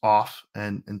features off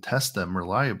and test them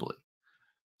reliably.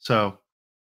 So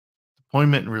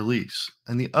deployment and release.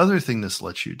 And the other thing this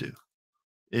lets you do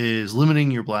is limiting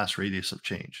your blast radius of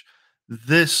change.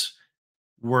 This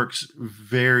works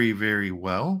very, very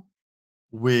well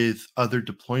with other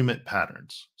deployment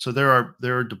patterns. So there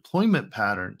are deployment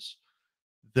patterns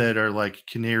that are like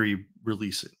canary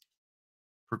releasing,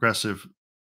 progressive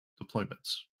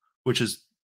deployments, which is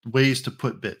ways to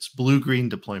put bits, blue green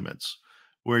deployments,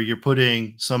 where you're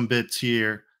putting some bits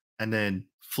here and then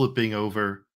flipping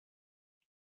over,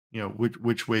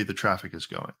 which way the traffic is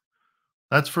going.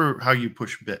 That's for how you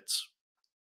push bits.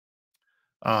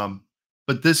 Um,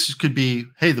 but this could be,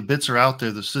 hey, the bits are out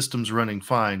there, the system's running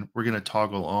fine. We're going to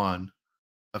toggle on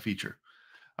a feature.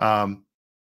 Um,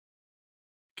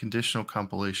 Conditional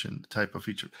compilation type of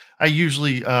feature. I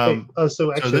usually Hey, so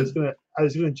so actually, that I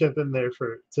was gonna jump in there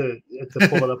to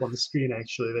pull it up on the screen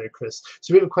actually there, Chris.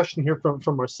 So we have a question here from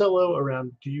Marcelo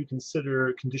around: do you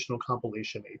consider conditional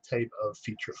compilation a type of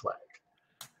feature flag?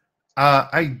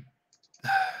 I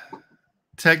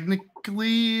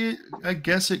technically I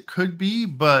guess it could be,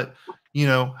 but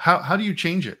how do you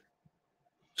change it?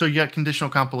 So you got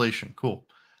conditional compilation. Cool.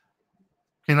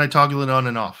 Can I toggle it on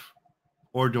and off?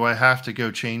 Or do I have to go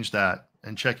change that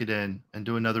and check it in and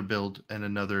do another build and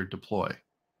another deploy?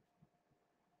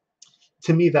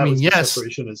 To me, I that mean, was the yes.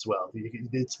 separation as well.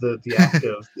 It's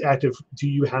the act of do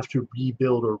you have to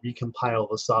rebuild or recompile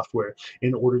the software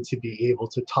in order to be able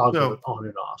to toggle it So on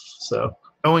and off? So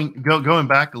going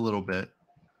back a little bit,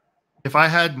 if I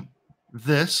had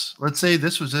this, let's say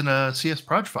this was in a CS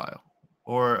proj file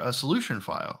or a solution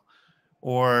file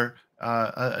or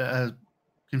a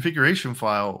configuration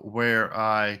file where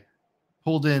I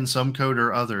pulled in some code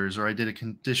or others, or I did a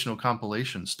conditional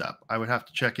compilation step, I would have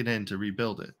to check it in to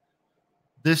rebuild it.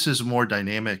 This is more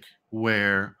dynamic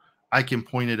where I can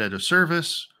point it at a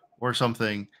service or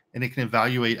something and it can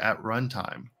evaluate at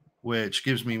runtime, which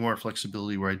gives me more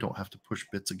flexibility where I don't have to push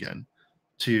bits again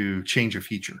to change a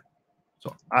feature.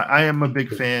 So I am a big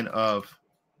fan of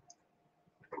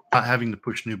not having to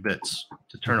push new bits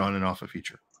to turn on and off a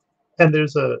feature. And and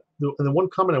the one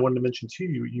comment I wanted to mention to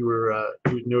you,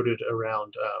 you noted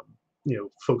around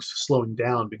folks slowing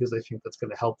down because I think that's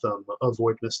going to help them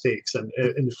avoid mistakes. And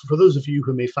for those of you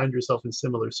who may find yourself in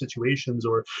similar situations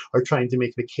or are trying to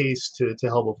make the case to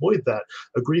help avoid that,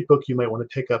 a great book you might want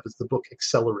to pick up is the book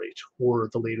Accelerate, or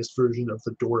the latest version of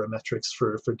the Dora metrics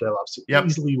for DevOps. Yep.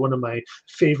 Easily one of my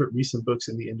favorite recent books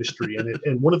in the industry.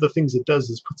 And one of the things it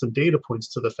does is put some data points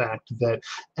to the fact that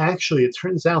actually it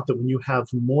turns out that when you have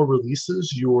more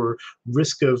releases, your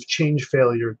risk of change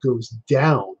failure goes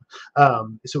down.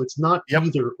 So it's not Yep.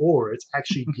 either or; it's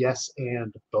actually yes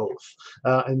and both.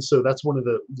 And so that's one of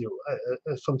the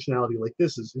a functionality like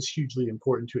this is hugely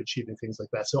important to achieving things like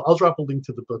that. So I'll drop a link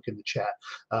to the book in the chat,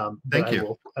 but Thank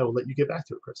you. I will let you get back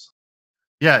to it, Chris.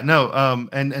 Yeah, no,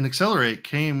 and Accelerate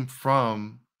came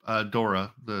from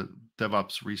Dora, the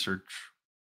DevOps Research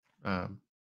um,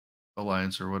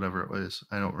 Alliance or whatever it was.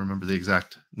 I don't remember the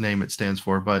exact name it stands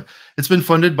for, but it's been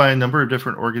funded by a number of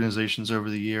different organizations over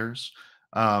the years.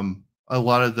 A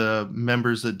lot of the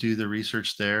members that do the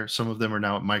research there, some of them are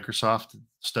now at Microsoft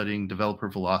studying developer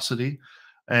velocity.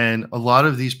 And a lot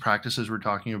of these practices we're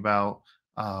talking about,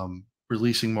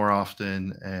 releasing more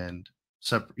often and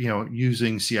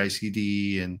using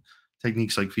CI/CD and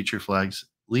techniques like feature flags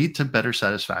lead to better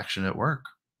satisfaction at work,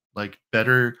 like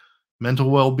better mental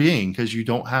well-being, because you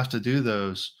don't have to do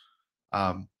those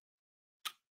um,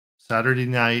 Saturday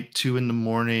night 2 in the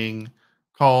morning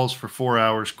calls for 4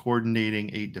 hours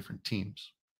coordinating 8 different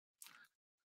teams.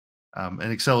 And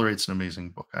Accelerate's an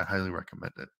amazing book. I highly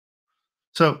recommend it.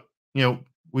 So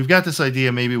we've got this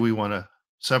idea, maybe we want to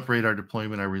separate our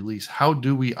deployment, our release. How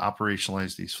do we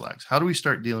operationalize these flags? How do we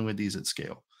start dealing with these at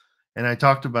scale? And I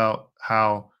talked about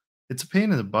how it's a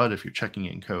pain in the butt if you're checking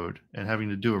in code and having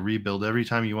to do a rebuild every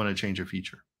time you want to change a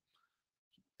feature.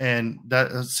 And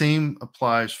that same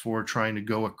applies for trying to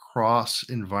go across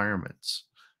environments.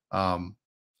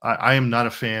 I am not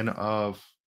a fan of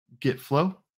Git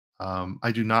flow.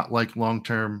 I do not like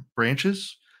long-term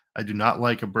branches. I do not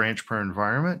like a branch per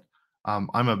environment. I'm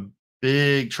a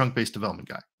big trunk-based development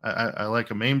guy. I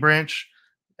like a main branch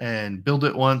and build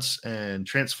it once and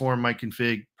transform my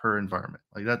config per environment.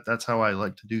 Like that's how I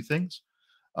like to do things.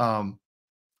 Um,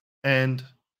 and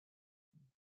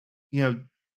you know,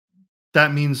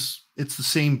 that means it's the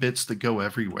same bits that go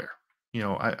everywhere.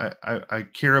 I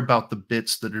care about the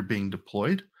bits that are being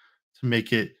deployed to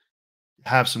make it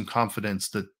have some confidence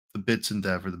that the bits in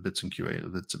dev or the bits in QA or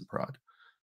the bits in prod.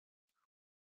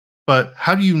 But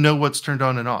how do you know what's turned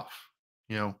on and off?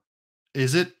 You know,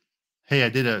 is it, hey, I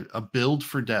did a build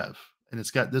for dev and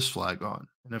it's got this flag on,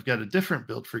 and I've got a different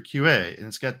build for QA and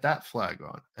it's got that flag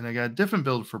on, and I got a different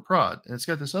build for prod and it's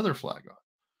got this other flag on.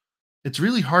 It's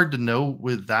really hard to know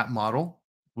with that model,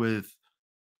 with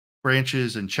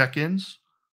branches and check-ins,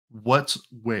 what's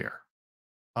where.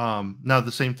 Now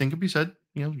the same thing could be said,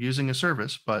 using a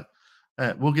service, but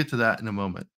we'll get to that in a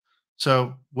moment.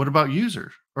 So, what about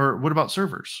users, or what about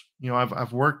servers?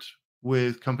 I've worked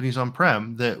with companies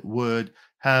on-prem that would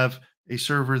have a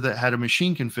server that had a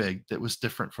machine config that was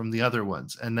different from the other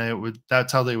ones, and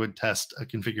that's how they would test a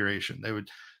configuration. They would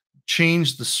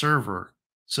change the server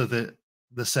so that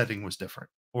the setting was different,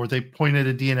 or they pointed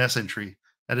a DNS entry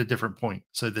at a different point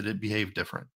so that it behaved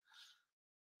different.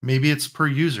 Maybe it's per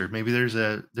user. Maybe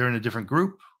they're in a different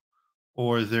group,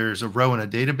 or there's a row in a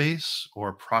database or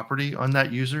a property on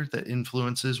that user that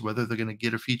influences whether they're going to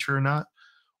get a feature or not.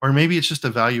 Or maybe it's just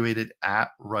evaluated at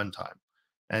runtime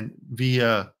and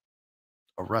via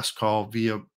a REST call,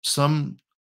 via some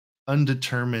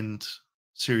undetermined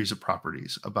series of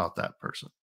properties about that person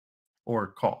or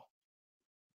call.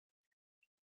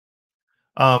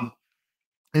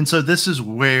 And so this is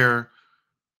where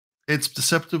it's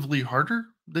deceptively harder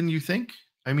than you think.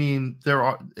 I mean,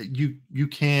 you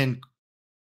can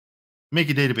make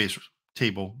a database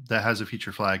table that has a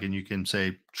feature flag and you can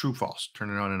say true, false,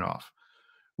 turn it on and off.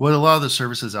 What a lot of the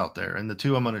services out there, and the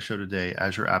two I'm going to show today,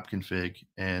 Azure App Config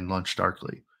and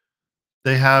LaunchDarkly,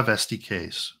 they have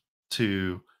SDKs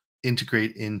to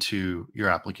integrate into your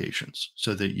applications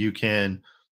so that you can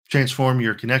transform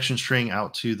your connection string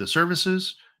out to the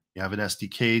services. You have an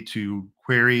SDK to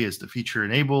query, is the feature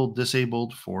enabled,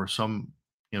 disabled for some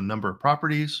number of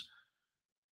properties,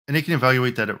 and it can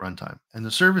evaluate that at runtime. And the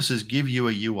services give you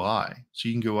a UI, so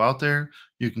you can go out there,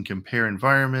 you can compare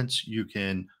environments, you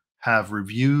can have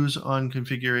reviews on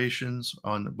configurations,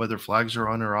 on whether flags are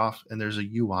on or off, and there's a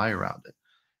UI around it.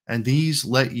 And these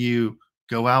let you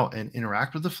go out and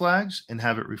interact with the flags and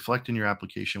have it reflect in your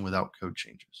application without code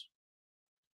changes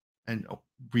and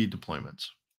redeployments.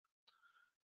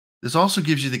 This also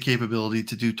gives you the capability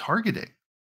to do targeting.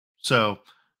 So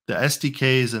the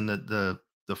SDKs and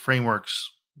the frameworks,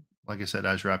 like I said,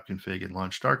 Azure App Config and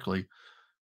LaunchDarkly,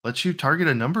 lets you target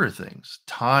a number of things: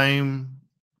 time,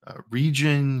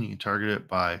 region. You can target it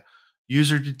by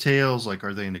user details, like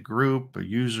are they in a group, a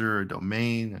user, a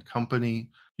domain, a company.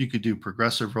 You could do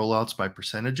progressive rollouts by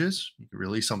percentages. You could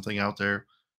release something out there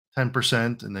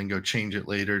 10% and then go change it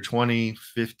later, 20,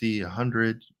 50,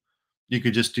 100. You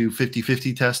could just do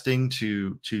 50-50 testing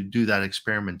to do that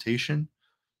experimentation.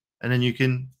 And then you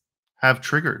can have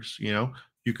triggers.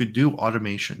 You could do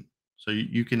automation. So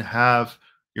you can have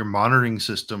your monitoring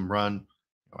system run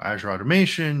Azure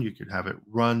automation. You could have it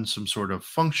run some sort of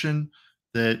function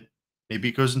that maybe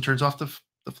it goes and turns off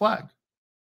the flag.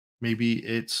 Maybe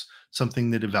it's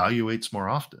something that evaluates more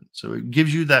often. So it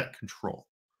gives you that control.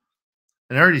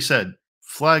 And I already said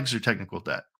flags are technical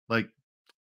debt. Like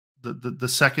the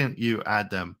second you add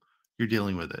them, you're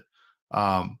dealing with it.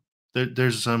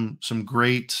 There's some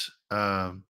great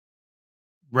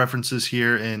references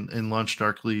here in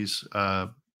LaunchDarkly's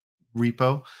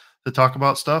repo to talk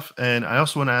about stuff. And I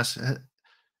also want to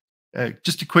ask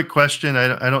just a quick question.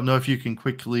 I don't know if you can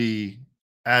quickly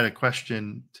add a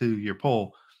question to your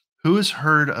poll. Who has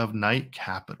heard of Night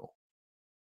Capital?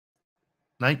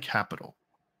 Night Capital.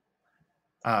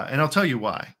 And I'll tell you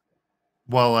why.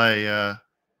 While I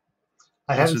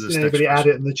haven't answer seen this next anybody add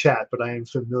question. it in the chat, but I am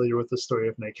familiar with the story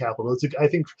of Night Capital. I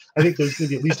think there's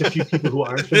maybe at least a few people who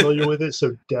aren't familiar with it,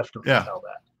 so definitely Yeah. tell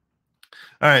that.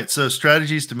 All right. So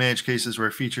strategies to manage cases where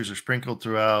features are sprinkled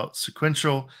throughout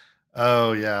sequential.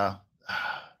 Oh yeah.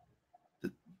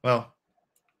 Well,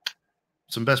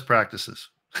 some best practices.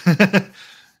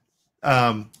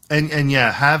 And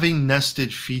yeah, having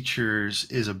nested features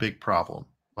is a big problem.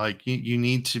 Like you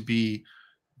need to be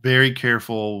very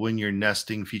careful when you're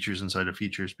nesting features inside of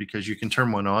features, because you can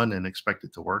turn one on and expect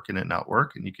it to work and it not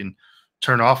work, and you can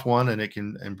turn off one and it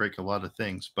can break a lot of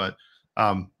things. But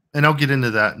and I'll get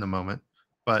into that in a moment.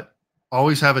 But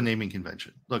always have a naming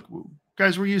convention. Look,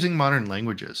 guys, we're using modern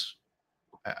languages.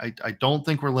 I don't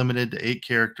think we're limited to 8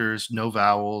 characters, no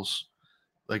vowels.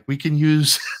 Like we can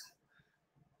use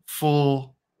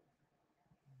full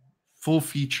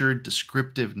featured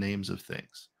descriptive names of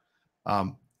things.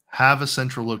 Um, have a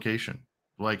central location,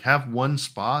 like have one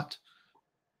spot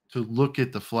to look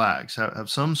at the flags, have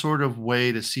some sort of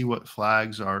way to see what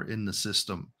flags are in the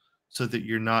system so that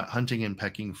you're not hunting and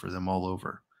pecking for them all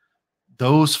over.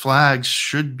 Those flags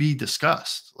should be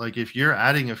discussed. Like if you're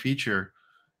adding a feature,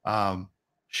 um,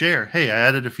 share, hey, I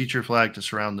added a feature flag to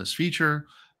surround this feature.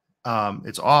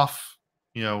 It's off.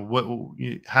 You know, what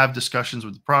you have discussions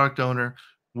with the product owner.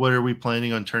 What are we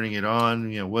planning on turning it on?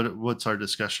 You know, what's our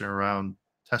discussion around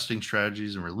testing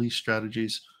strategies and release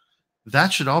strategies?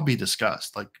 That should all be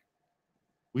discussed. Like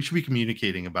we should be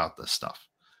communicating about this stuff,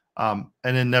 and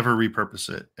then never repurpose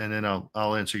it. And then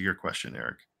I'll answer your question,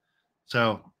 Eric.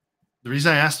 So the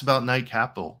reason I asked about Night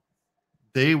Capital,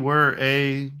 they were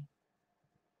a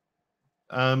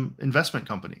investment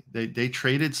company. They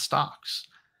traded stocks,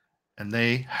 and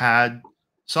they had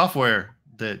software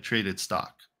that traded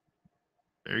stock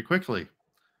very quickly,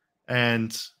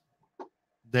 and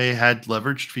they had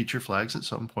leveraged feature flags at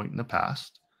some point in the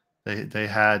past. They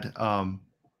had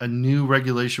a new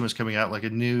regulation was coming out, like a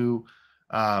new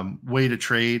way to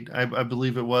trade. I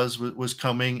believe it was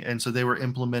coming, and so they were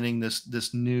implementing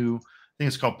this new. I think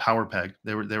it's called PowerPeg.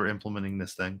 They were implementing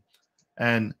this thing,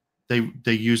 and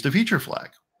they used a feature flag,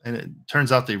 and it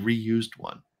turns out they reused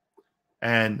one.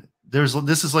 And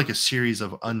this is like a series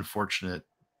of unfortunate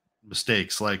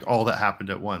mistakes, like all that happened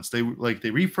at once. They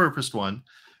repurposed one.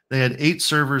 They had 8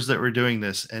 servers that were doing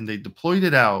this, and they deployed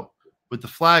it out with the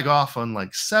flag off on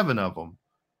like 7 of them,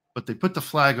 but they put the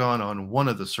flag on one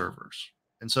of the servers,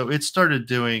 and so it started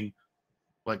doing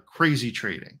like crazy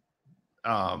trading,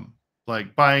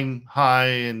 like buying high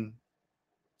and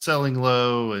selling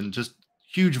low, and just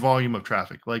huge volume of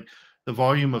traffic. Like the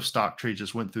volume of stock trade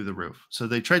just went through the roof. So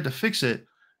they tried to fix it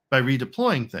by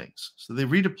redeploying things. So they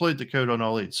redeployed the code on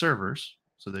all 8 servers.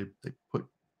 So they put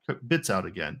bits out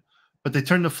again, but they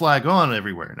turned the flag on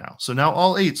everywhere now. So now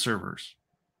all 8 servers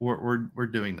were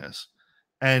doing this.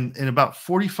 And in about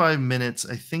 45 minutes,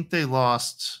 I think they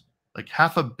lost like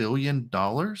 $500 million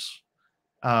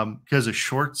because of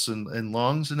shorts and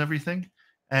longs and everything.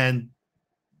 And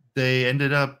they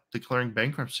ended up declaring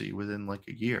bankruptcy within like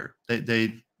a year.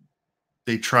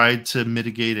 They tried to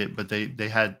mitigate it, but they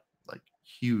had like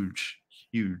huge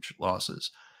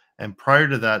losses. And prior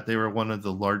to that, they were one of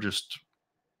the largest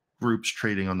groups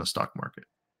trading on the stock market.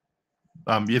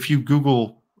 If you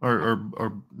Google or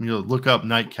look up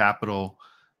Night Capital,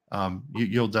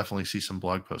 you'll definitely see some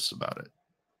blog posts about it.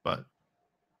 But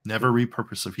never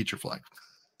repurpose a feature flag.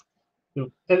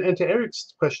 And to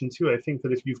Eric's question too, I think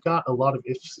that if you've got a lot of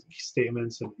if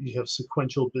statements and you have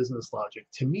sequential business logic,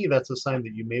 to me that's a sign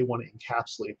that you may want to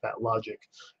encapsulate that logic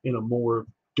in a more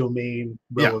domain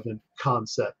relevant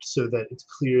concept, so that it's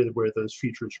clear where those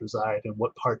features reside and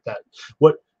what part that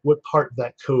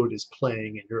code is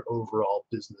playing in your overall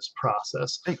business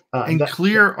process. And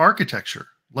clear architecture,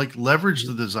 like leverage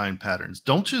the design patterns.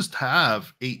 Don't just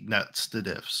have 8 nets to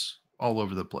diffs all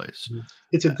over the place.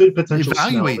 It's a good potential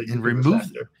evaluate and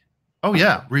remove them. Oh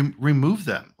yeah, remove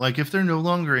them. Like if they're no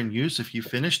longer in use, if you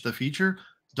finish the feature,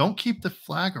 don't keep the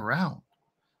flag around.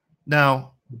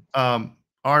 Now,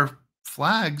 our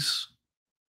flags,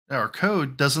 our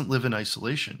code doesn't live in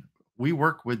isolation. We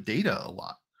work with data a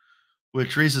lot,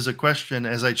 which raises a question.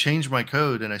 As I change my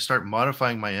code and I start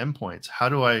modifying my endpoints,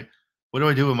 what do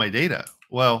I do with my data?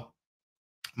 Well,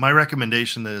 my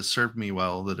recommendation that has served me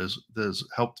well, that has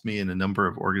helped me in a number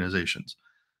of organizations: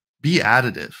 be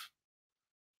additive.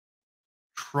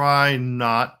 Try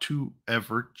not to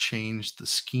ever change the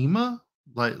schema,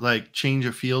 like change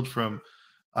a field from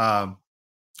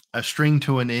a string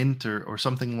to an int or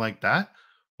something like that.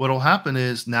 What'll happen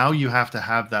is now you have to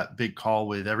have that big call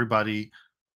with everybody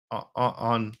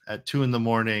on at 2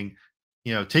 a.m,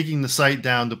 taking the site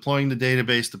down, deploying the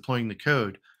database, deploying the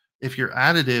code. If you're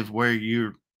additive, where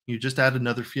you just add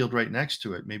another field right next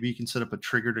to it, maybe you can set up a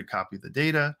trigger to copy the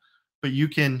data, but you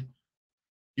can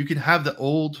have the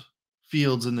old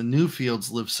fields and the new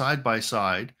fields live side by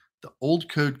side. The old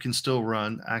code can still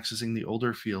run accessing the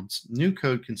older fields. New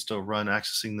code can still run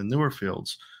accessing the newer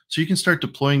fields. So you can start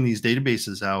deploying these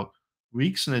databases out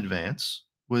weeks in advance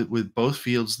with both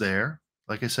fields there.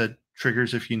 Like I said,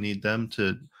 triggers if you need them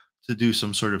to do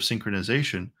some sort of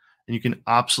synchronization. And you can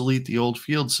obsolete the old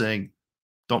field, saying,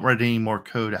 don't write any more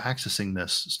code accessing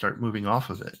this. Start moving off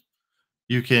of it.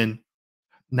 You can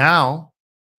now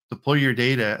deploy your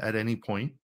data at any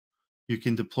point. You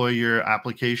can deploy your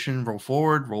application, roll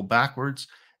forward, roll backwards,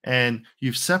 and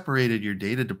you've separated your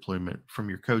data deployment from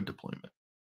your code deployment,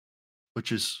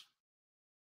 which is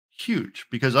huge,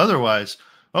 because otherwise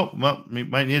oh, well, we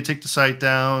might need to take the site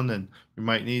down, and we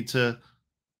might need to,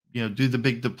 do the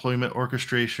big deployment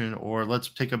orchestration, or let's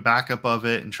take a backup of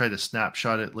it and try to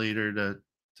snapshot it later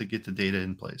to get the data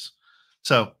in place.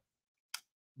 So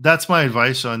that's my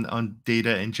advice on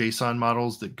data and JSON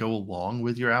models that go along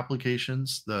with your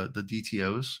applications, the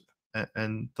DTOs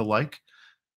and the like.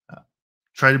 Uh,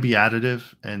 Try to be additive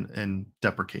and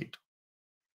deprecate.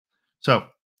 So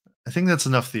I think that's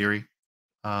enough theory.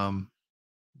 Um,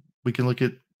 we can look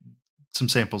at some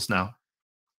samples now,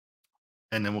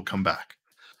 and then we'll come back.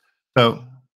 So, all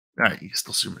right, you can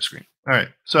still see my screen. All right,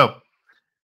 so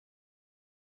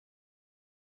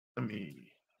let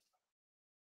me.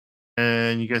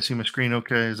 And you guys see my screen?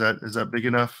 Okay, is that big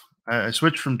enough? I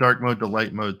switched from dark mode to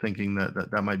light mode, thinking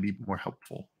that might be more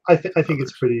helpful I for think it's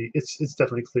others. pretty. It's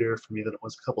definitely clearer for me than it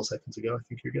was a couple seconds ago. I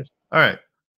think you're good. All right,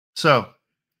 so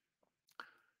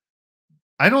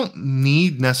I don't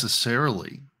need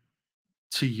necessarily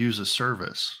to use a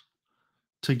service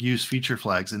to use feature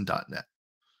flags in .NET.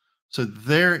 So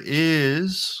there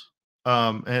is,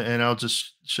 and I'll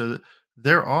just show that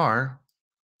there are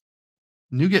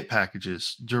NuGet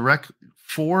packages direct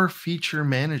for feature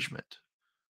management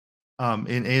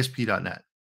in ASP.NET.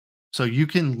 So you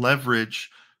can leverage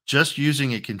just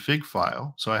using a config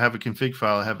file. So I have a config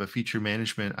file, I have a feature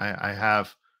management, I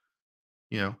have,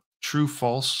 true,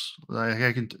 false,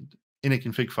 I can in a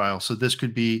config file. So this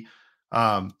could be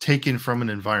taken from an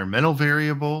environmental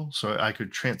variable. So I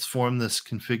could transform this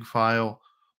config file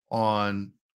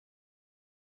on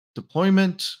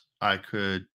deployment. I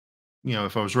could,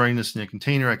 if I was running this in a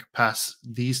container, I could pass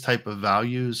these type of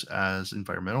values as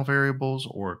environmental variables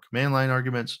or command line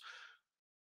arguments.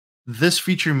 This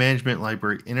feature management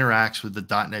library interacts with the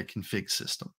 .NET config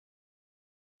system.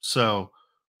 So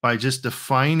by just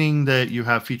defining that you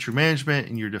have feature management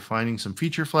and you're defining some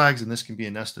feature flags, and this can be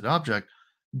a nested object,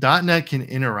 .NET can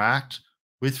interact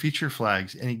with feature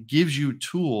flags, and it gives you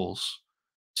tools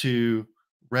to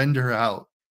render out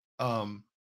um,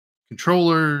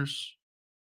 controllers,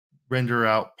 render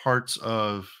out parts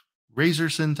of Razor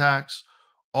syntax,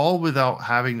 all without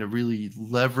having to really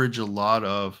leverage a lot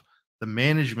of the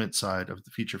management side of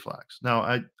the feature flags.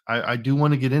 Now, I do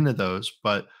want to get into those,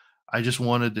 but I just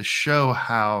wanted to show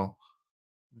how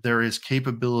there is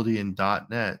capability in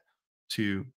 .NET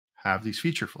to have these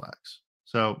feature flags.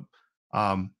 So,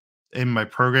 um, in my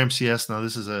program CS, now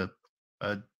this is a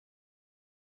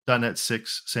 .NET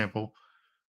 6 sample.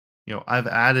 I've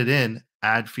added in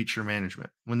add feature management.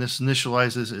 When this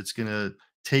initializes, it's going to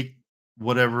take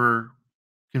whatever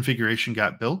configuration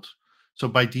got built. So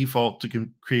by default, to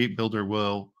create builder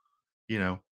will, you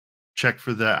know, check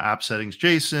for the app settings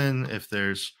JSON. If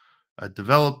there's a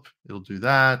develop, it'll do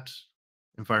that.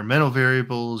 Environmental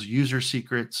variables, user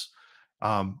secrets.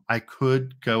 I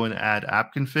could go and add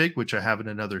app config, which I have in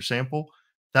another sample.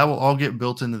 That will all get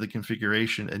built into the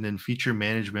configuration, and then feature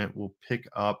management will pick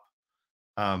up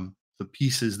the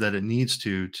pieces that it needs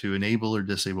to enable or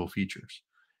disable features.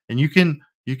 And you can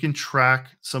track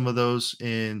some of those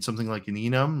in something like an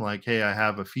enum, like, hey, I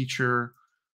have a feature,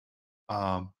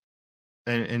 um,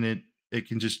 and it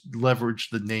can just leverage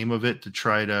the name of it to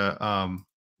try to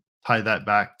tie that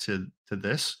back to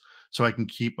this, so I can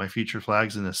keep my feature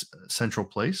flags in a central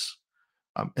place.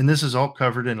 And this is all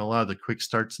covered in a lot of the quick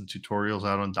starts and tutorials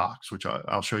out on Docs, which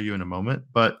I'll show you in a moment.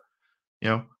 But you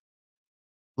know,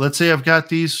 let's say I've got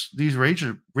these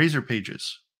razor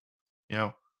pages. You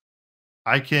know,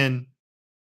 I can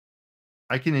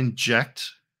I can inject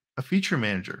a feature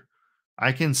manager.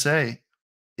 I can say,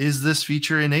 is this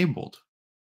feature enabled?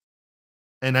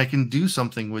 And I can do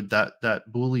something with that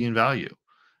Boolean value.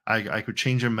 I could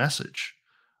change a message.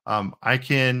 I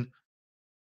can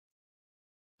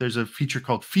There's a feature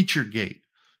called feature gate.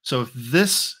 So if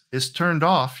this is turned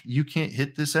off, you can't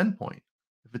hit this endpoint.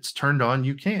 If it's turned on,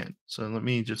 you can. So let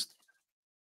me just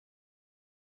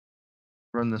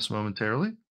run this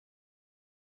momentarily.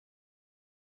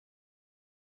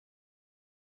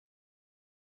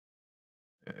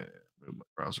 Uh, Move my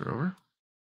browser over.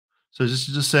 So this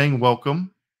is just saying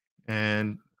welcome.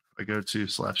 And if I go to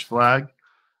 /flag,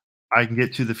 I can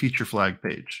get to the feature flag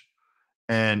page.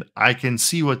 And I can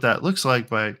see what that looks like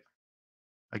by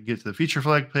I get to the feature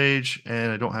flag page and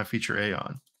I don't have feature A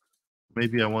on.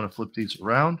 Maybe I want to flip these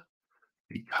around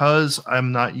because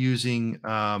I'm not using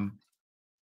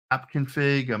app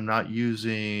config. I'm not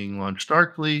using launch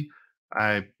darkly.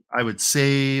 I would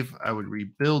save. I would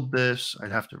rebuild this.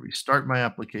 I'd have to restart my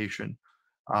application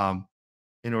um,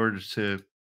 in order to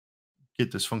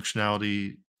get this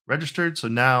functionality registered. So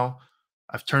now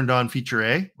I've turned on feature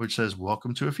A, which says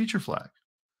welcome to a feature flag.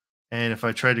 And if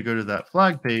I try to go to that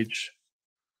flag page,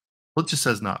 well, it just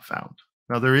says not found.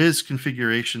 Now, there is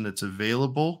configuration that's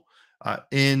available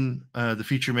in the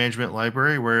feature management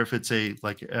library, where if it's a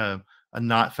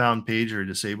not found page or a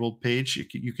disabled page,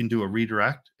 you can do a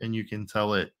redirect and you can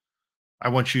tell it, I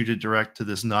want you to direct to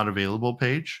this not available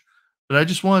page. But I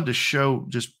just wanted to show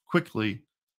just quickly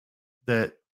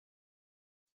that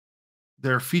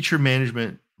there are feature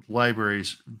management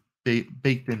libraries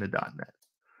baked into .NET.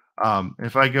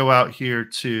 If I go out here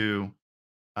to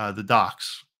the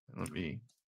docs, let me.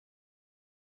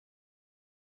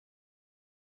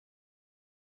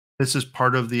 This is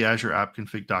part of the Azure App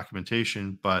Config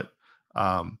documentation, but if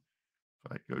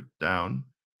I go down,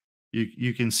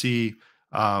 you can see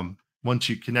once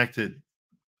you connect it,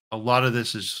 a lot of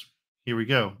this is here we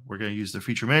go. We're going to use the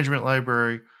feature management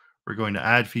library. We're going to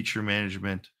add feature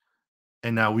management.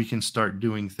 And now we can start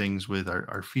doing things with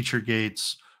our feature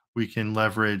gates. We can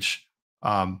leverage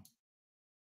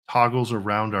toggles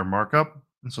around our markup.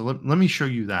 And so let me show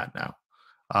you that now,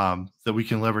 that we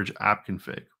can leverage app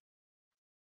config.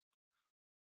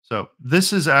 So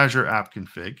this is Azure App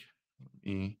Config. Let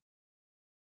me,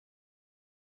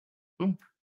 boom.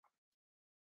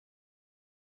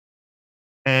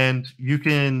 And you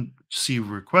can see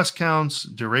request counts,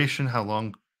 duration, how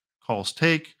long calls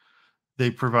take. They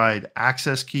provide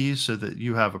access keys so that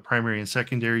you have a primary and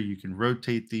secondary. You can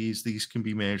rotate these. These can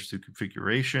be managed through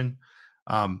configuration.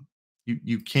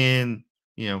 You can,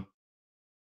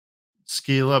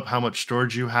 scale up how much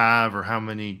storage you have or how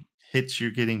many hits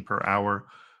you're getting per hour.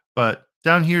 But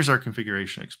down here's our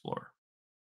configuration explorer.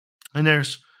 And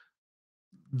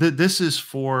this is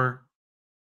for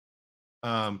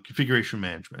configuration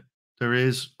management. There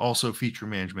is also feature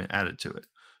management added to it.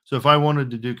 So if I wanted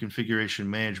to do configuration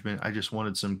management, I just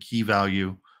wanted some key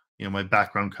value. My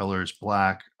background color is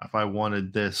black. If I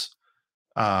wanted this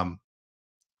um,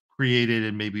 created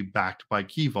and maybe backed by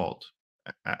Key Vault,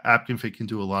 App Config can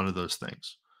do a lot of those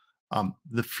things.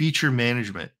 The feature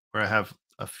management, where I have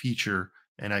a feature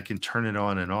and I can turn it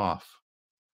on and off.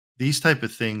 These type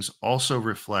of things also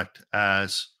reflect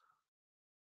as,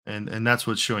 and that's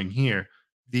what's showing here.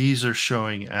 These are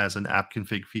showing as an app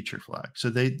config feature flag. So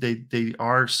they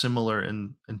are similar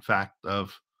in fact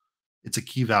of it's a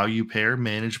key value pair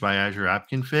managed by Azure App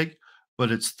Config,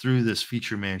 but it's through this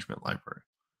feature management library.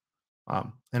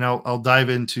 And I'll dive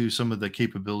into some of the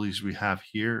capabilities we have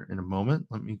here in a moment.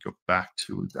 Let me go back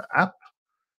to the app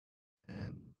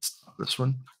and stop this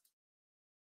one.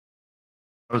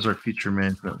 That was our feature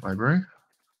management library.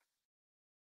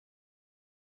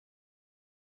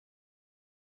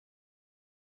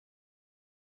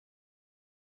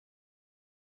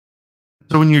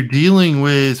 So when you're dealing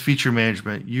with feature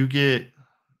management, you get,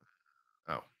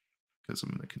 oh, because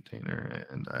I'm in a container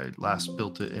and I last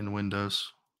built it in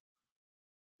Windows.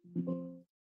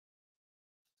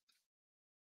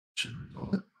 Should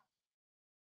resolve it.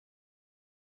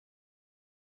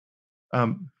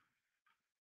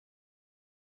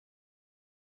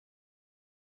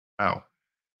 Ow.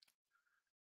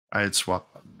 I had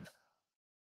swapped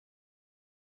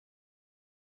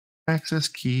access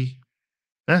key.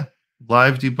 Yeah,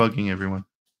 live debugging, everyone.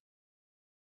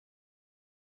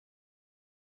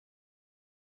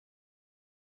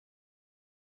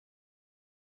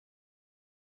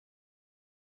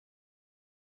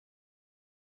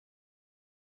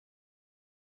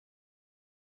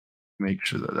 Make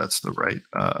sure that that's the right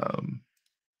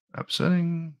app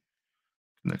setting,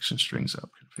 connection strings app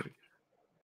config.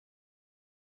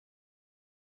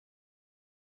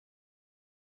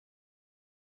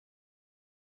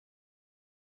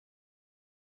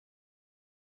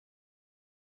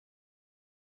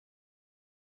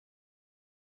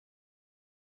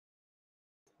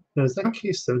 Now, is that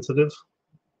case sensitive?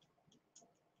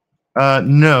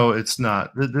 No, it's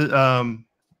not.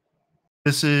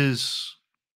 This is,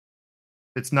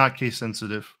 it's not case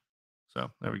sensitive. So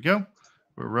there we go.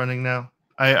 We're running now.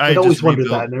 I I'd just always wondered that,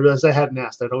 rebuilt. and I realized I hadn't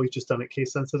asked. I'd always just done it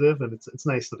case sensitive, and it's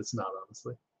nice that it's not,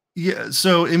 honestly. Yeah.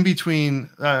 So in between,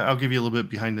 I'll give you a little bit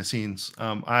behind the scenes.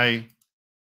 I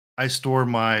store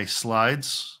my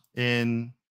slides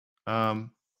in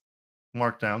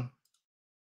Markdown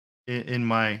in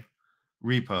my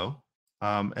repo,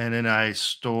 and then I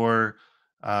store.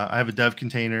 I have a dev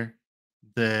container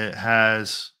that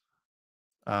has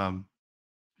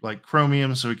like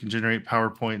Chromium, so we can generate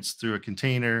PowerPoints through a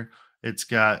container. It's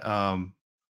got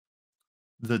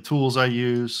the tools I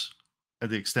use,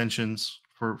 the extensions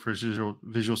for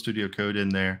Visual Studio Code in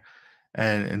there,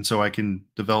 and so I can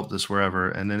develop this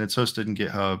wherever. And then it's hosted in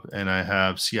GitHub, and I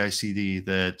have CI/CD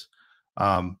that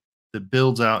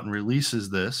builds out and releases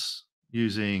this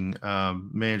using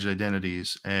managed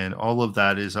identities, and all of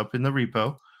that is up in the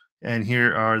repo. And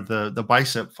here are the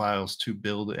bicep files to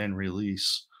build and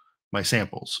release my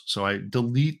samples. So I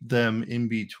delete them in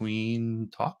between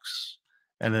talks,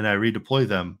 and then I redeploy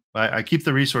them. I keep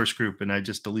the resource group and I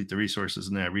just delete the resources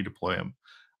and then I redeploy them.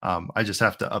 I just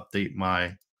have to update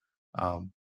my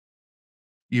um,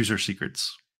 user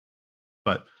secrets.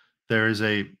 But there is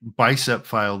a bicep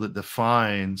file that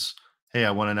defines, hey,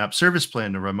 I want an app service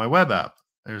plan to run my web app.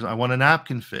 I want an app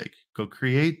config. Go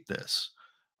create this.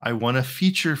 I want a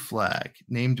feature flag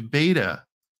named beta.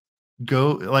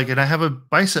 Go like, and I have a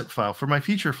bicep file for my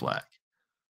feature flag.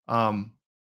 Um,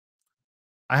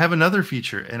 I have another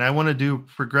feature and I want to do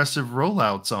progressive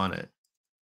rollouts on it.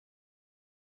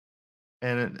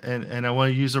 And I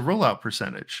want to use a rollout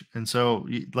percentage. And so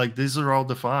like these are all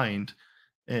defined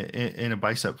in a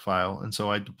bicep file. And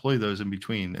so I deploy those in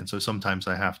between. And so sometimes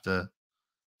I have to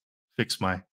fix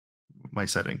my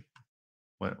setting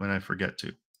when I forget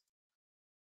to.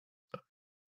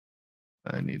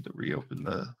 I need to reopen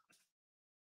the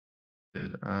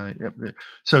yep.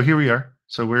 So here we are.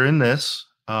 So we're in this.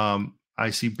 I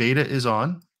see beta is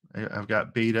on. I've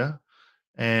got beta.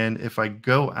 And if I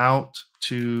go out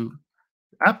to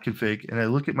app config and I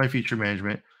look at my feature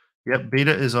management, yep,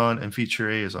 beta is on and feature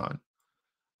A is on.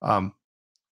 Um,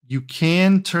 you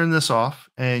can turn this off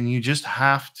and you just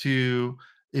have to,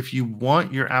 if you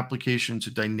want your application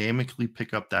to dynamically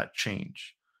pick up that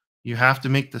change, you have to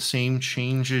make the same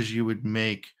changes you would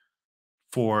make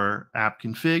for app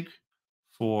config,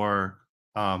 for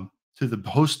to the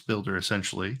host builder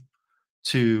essentially,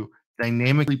 to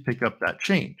dynamically pick up that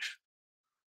change.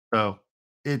 So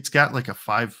it's got like a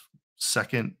 5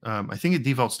 second, I think it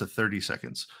defaults to 30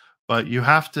 seconds, but you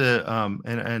have to,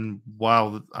 and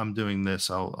while I'm doing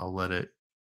this, I'll let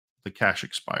the cache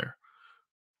expire.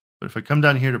 But if I come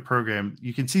down here to program,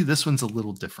 you can see this one's a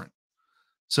little different.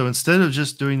 So instead of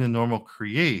just doing the normal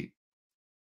create,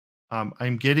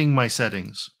 I'm getting my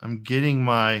settings, I'm getting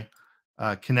my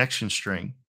connection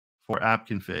string for app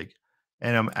config,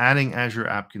 and I'm adding Azure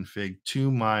app config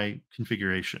to my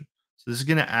configuration. So this is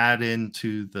going to add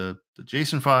into the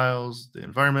JSON files, the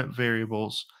environment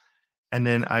variables, and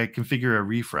then I configure a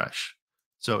refresh.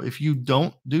 So if you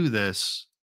don't do this,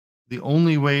 the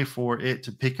only way for it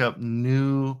to pick up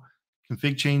new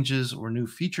config changes or new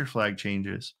feature flag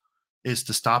changes is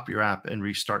to stop your app and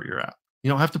restart your app.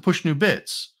 You don't have to push new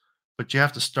bits, but you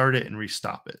have to start it and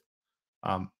restop it.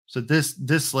 So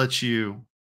this lets you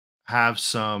have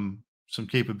some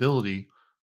capability,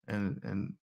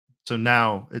 and so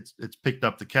now it's picked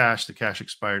up the cache. The cache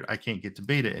expired. I can't get to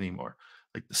beta anymore.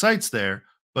 Like the site's there,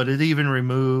 but it even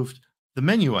removed the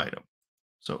menu item.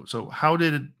 So how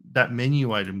did that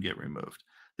menu item get removed?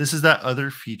 This is that other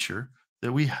feature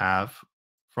that we have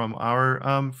from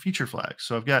our feature flag.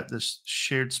 So I've got this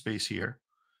shared space here.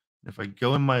 If I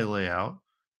go in my layout,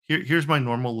 here's my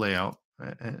normal layout.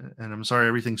 And I'm sorry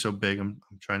everything's so big. I'm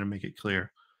trying to make it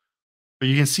clear. But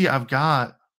you can see I've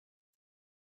got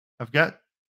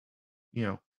you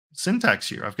know syntax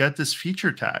here. I've got this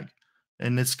feature tag,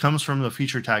 and this comes from the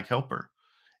feature tag helper.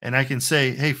 And I can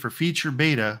say, hey, for feature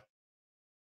beta,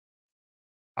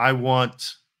 I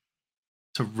want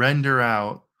to render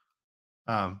out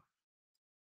um,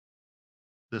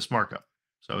 this markup.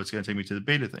 So it's going to take me to the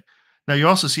beta thing. Now you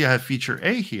also see I have feature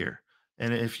A here.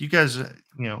 And if you guys,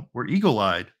 were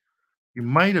eagle-eyed, you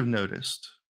might have noticed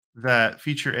that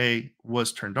feature A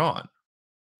was turned on,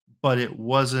 but it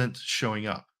wasn't showing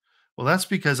up. Well, that's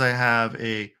because I have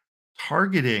a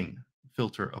targeting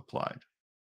filter applied.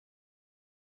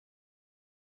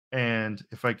 And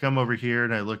if I come over here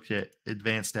and I look at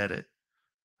advanced edit,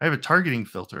 I have a targeting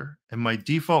filter and my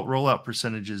default rollout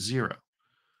percentage is 0.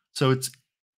 So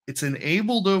it's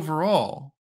enabled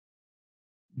overall,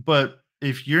 but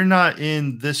if you're not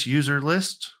in this user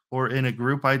list or in a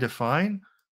group I define,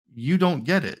 you don't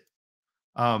get it.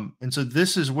 And so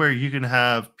this is where you can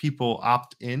have people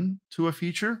opt in to a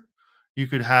feature. You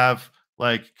could have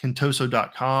like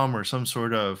contoso.com or some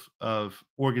sort of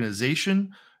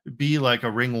organization be like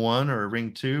a ring 1 or a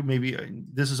ring 2. Maybe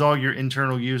this is all your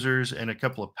internal users and a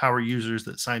couple of power users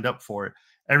that signed up for it.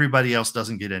 Everybody else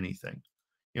doesn't get anything.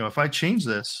 If I change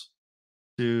this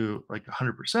to like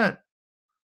 100%,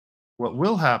 what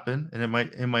will happen, and it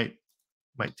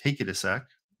might take it a sec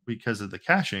because of the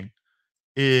caching,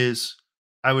 is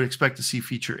I would expect to see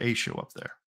feature A show up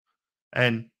there.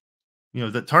 And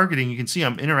the targeting, you can see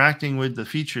I'm interacting with the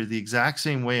feature the exact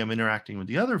same way I'm interacting with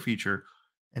the other feature.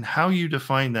 And how you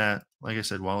define that, like I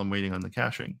said, while I'm waiting on the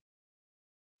caching.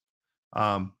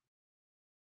 Um,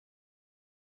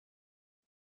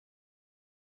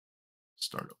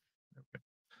 Startup. Okay.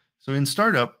 So in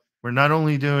startup, we're not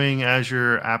only doing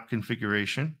Azure app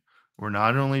configuration, we're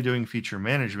not only doing feature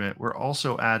management, we're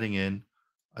also adding in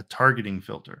a targeting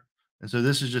filter. And so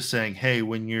this is just saying, hey,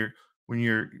 when you're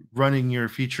running your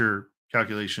feature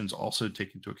calculations, also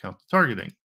take into account the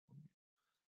targeting.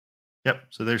 Yep.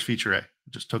 So there's feature A.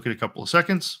 Just took it a couple of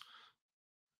seconds,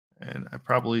 and I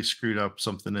probably screwed up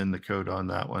something in the code on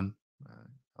that one.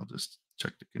 I'll just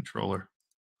check the controller.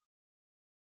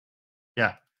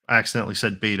 Yeah, I accidentally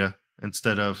said beta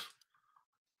instead of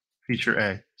feature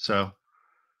A. So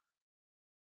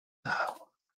there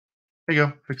you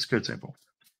go, fixed code sample.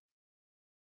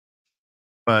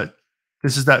 But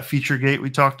this is that feature gate we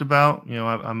talked about.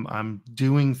 I'm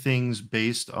doing things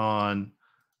based on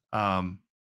um,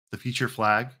 the feature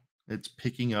flag. It's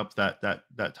picking up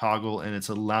that toggle, and it's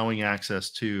allowing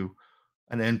access to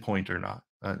an endpoint or not,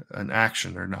 an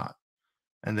action or not.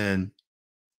 And then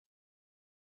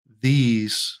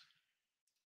these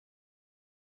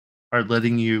are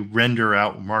letting you render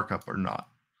out markup or not.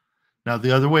 Now,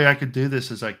 the other way I could do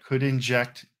this is I could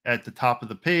inject at the top of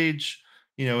the page,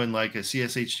 in like a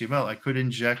CSHTML, I could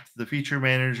inject the feature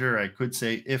manager. I could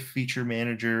say if feature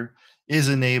manager is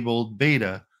enabled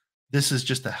beta, this is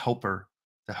just a helper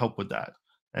to help with that.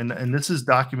 And this is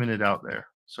documented out there.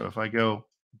 So if I go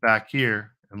back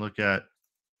here and look at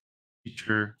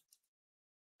feature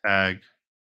tag,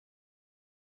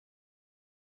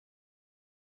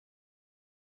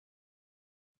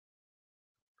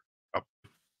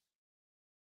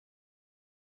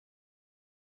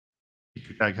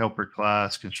 feature tag helper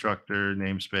class, constructor,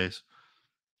 namespace.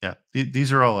 Yeah,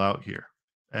 these are all out here.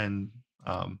 And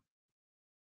a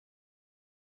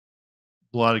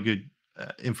lot of good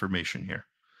information here.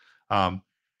 Um,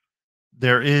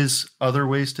 there is other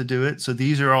ways to do it. So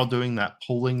these are all doing that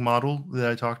polling model that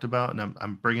I talked about, and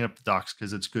I'm bringing up the docs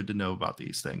because it's good to know about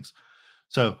these things.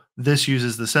 So this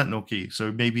uses the Sentinel key.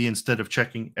 So maybe instead of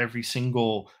checking every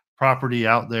single property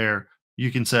out there,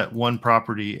 you can set one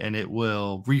property and it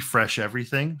will refresh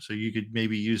everything. So you could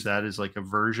maybe use that as like a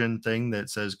version thing that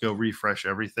says go refresh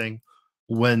everything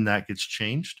when that gets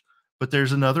changed. But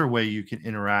there's another way you can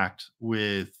interact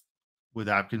with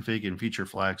app config and feature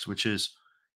flags, which is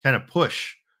kind of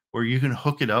push, where you can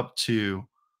hook it up to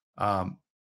um,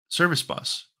 service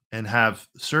bus and have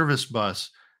service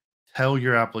bus tell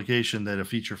your application that a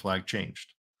feature flag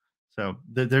changed. So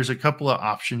there's a couple of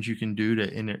options you can do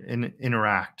to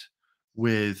interact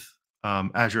with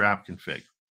Azure App Config.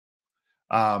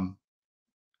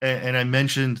 And I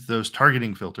mentioned those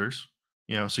targeting filters.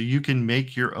 So you can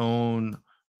make your own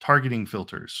targeting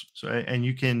filters. And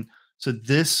you can. So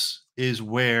this is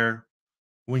where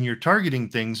when you're targeting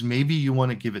things, maybe you want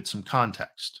to give it some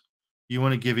context. You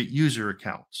want to give it user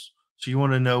accounts. So you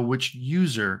want to know which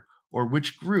user or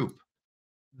which group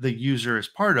the user is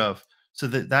part of so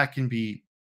that that can be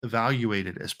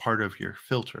evaluated as part of your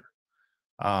filter.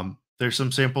 There's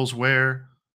some samples where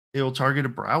it will target a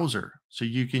browser, so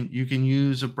you can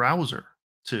use a browser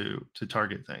to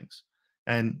target things.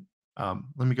 And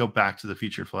let me go back to the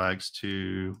feature flags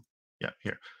to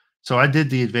here. So I did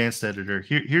the advanced editor.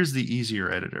 Here's the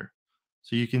easier editor.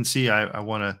 So you can see I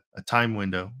want a time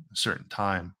window, a certain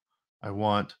time. I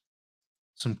want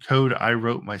some code I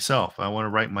wrote myself. I want to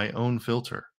write my own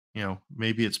filter.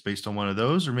 Maybe it's based on one of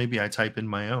those, or maybe I type in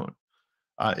my own.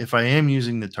 If I am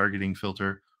using the targeting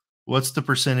filter, what's the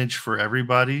percentage for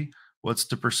everybody? What's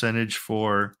the percentage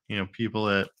for people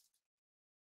at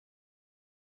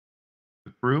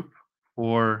the group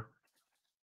or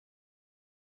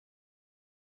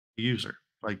the user?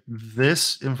 Like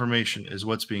this information is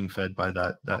what's being fed by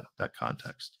that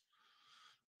context.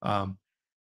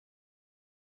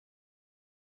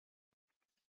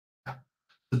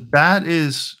 That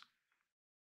is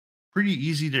pretty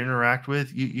easy to interact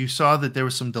with. You saw that there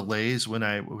was some delays when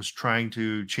I was trying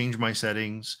to change my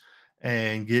settings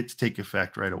and get it to take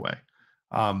effect right away.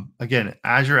 Again,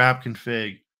 Azure App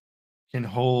Config can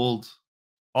hold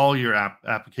all your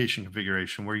application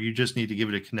configuration where you just need to give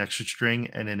it a connection string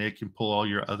and then it can pull all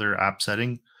your other app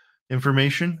setting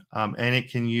information. And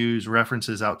it can use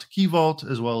references out to Key Vault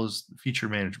as well as feature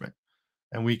management.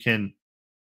 And we can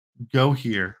go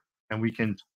here and we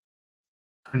can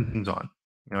turn things on.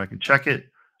 I can check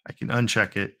it, I can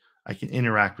uncheck it, I can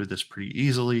interact with this pretty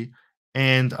easily,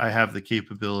 and I have the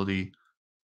capability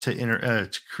to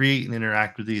create and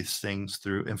interact with these things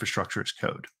through infrastructure as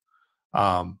code.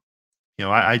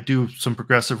 I do some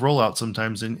progressive rollout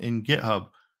sometimes in GitHub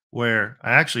where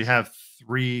I actually have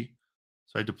 3.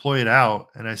 So I deploy it out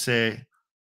and I say,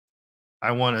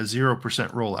 I want a 0%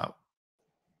 rollout.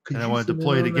 Could And I you want to zoom in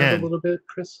deploy it on that a again. little bit,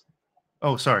 Chris?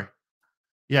 Oh, sorry.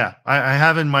 Yeah, I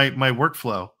have in my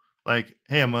workflow, like,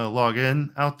 hey, I'm gonna log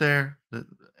in out there,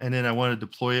 and then I want to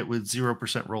deploy it with 0%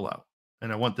 rollout.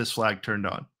 and I want this flag turned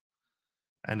on.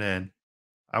 And then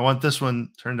I want this one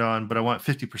turned on, but I want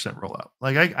 50% rollout.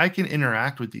 Like I can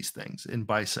interact with these things in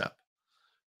Bicep,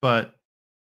 but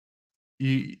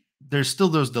you there's still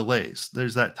those delays.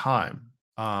 There's that time.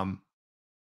 And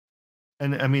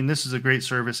I mean, this is a great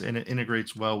service and it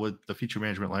integrates well with the feature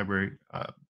management library,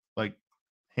 like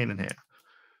hand in hand.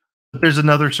 But there's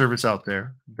another service out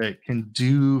there that can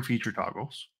do feature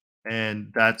toggles,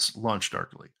 and that's Launch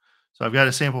Darkly. So I've got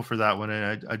a sample for that one,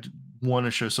 and I want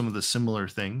to show some of the similar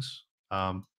things.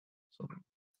 So,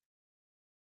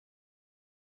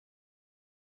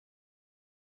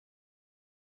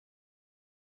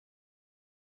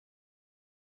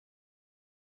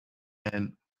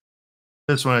 and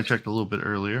this one I checked a little bit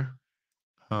earlier.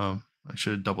 I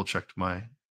should have double checked my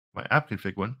app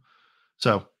config one.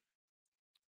 So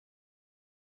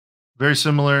very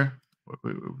similar,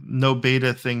 no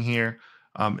beta thing here.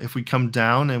 If we come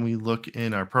down and we look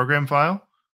in our program file,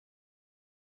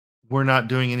 we're not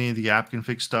doing any of the app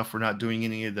config stuff. We're not doing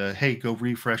any of the, hey, go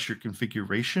refresh your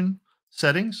configuration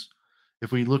settings.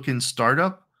 If we look in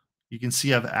startup, you can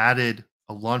see I've added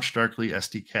a Launch Darkly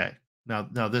SDK.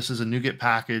 Now this is a NuGet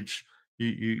package.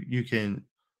 You can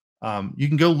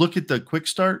go look at the quick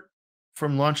start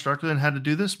from Launch Darkly and how to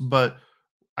do this, but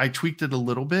I tweaked it a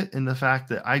little bit in the fact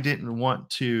that I didn't want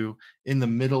to, in the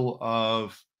middle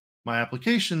of my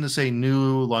application, to say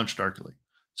new Launch Darkly.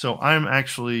 So I'm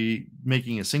actually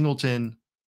making a singleton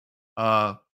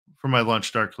uh, for my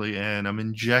Launch Darkly, and I'm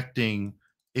injecting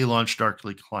a Launch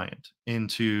Darkly client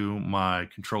into my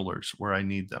controllers where I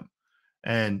need them.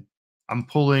 And I'm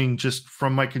pulling just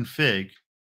from my config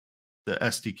the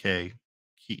SDK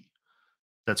key.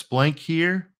 That's blank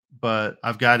here, but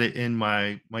I've got it in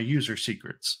my user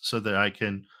secrets so that I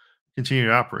can continue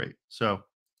to operate. So,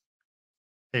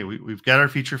 hey, we've got our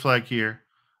feature flag here.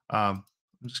 I'm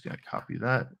just going to copy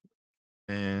that.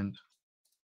 And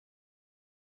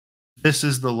this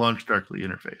is the Launch Darkly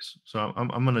interface. So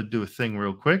I'm going to do a thing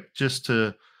real quick just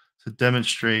to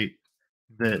demonstrate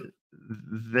that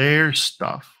their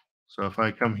stuff. So if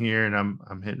I come here and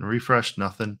I'm hitting refresh,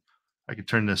 nothing. I can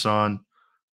turn this on.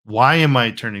 Why am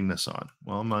I turning this on?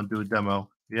 Well, I'm going to do a demo.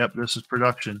 Yep, this is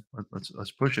production.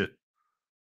 Let's push it.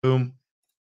 Boom.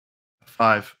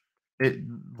 5. It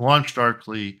Launch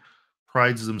Darkly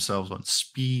prides themselves on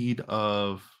speed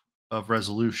of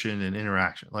resolution and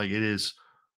interaction. Like it is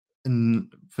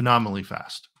phenomenally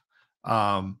fast.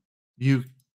 You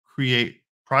create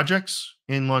projects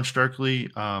in Launch Darkly,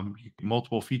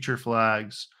 multiple feature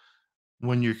flags.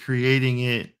 When you're creating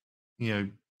it, you know,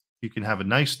 you can have a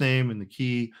nice name in the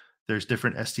key. There's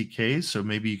different SDKs, so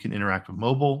maybe you can interact with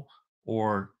mobile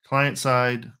or client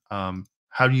side.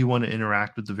 How do you want to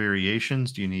interact with the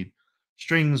variations? Do you need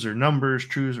strings or numbers,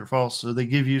 trues or false? So they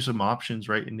give you some options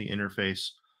right in the interface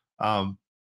um,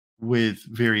 with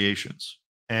variations.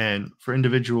 And for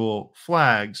individual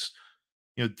flags,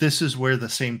 you know, this is where the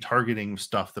same targeting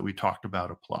stuff that we talked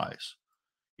about applies.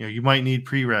 You know, you might need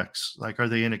prereqs, like are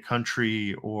they in a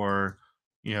country, or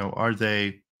you know, are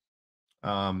they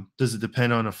does it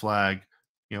depend on a flag?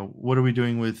 You know, what are we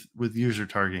doing with user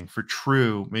targeting? For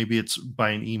true, maybe it's by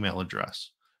an email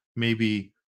address.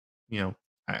 Maybe, you know,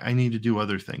 I need to do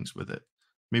other things with it.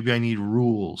 Maybe I need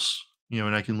rules, you know,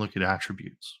 and I can look at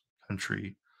attributes,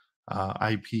 country,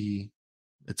 IP,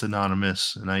 it's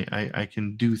anonymous, and I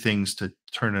can do things to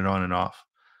turn it on and off.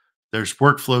 There's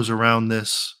workflows around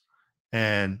this,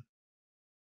 and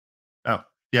oh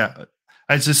yeah,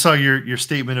 I just saw your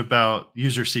statement about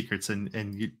user secrets,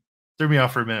 and you threw me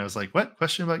off for a minute. I was like, what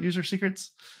question about user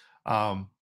secrets? Um,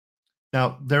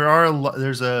 Now there are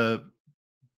there's a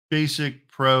basic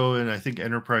pro and I think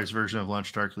enterprise version of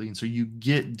Launch Darkly, and so you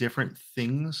get different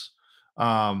things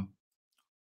um,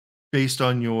 based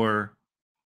on your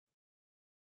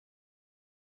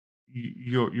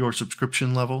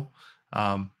subscription level.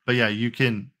 But yeah, you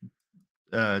can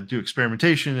do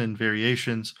experimentation and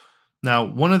variations. Now,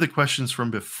 one of the questions from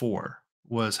before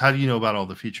was, how do you know about all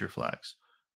the feature flags?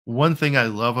 One thing I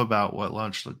love about what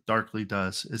Launch Darkly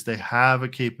does is they have a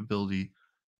capability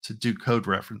to do code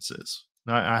references.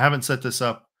 Now, I haven't set this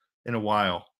up in a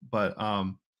while, but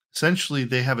essentially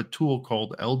they have a tool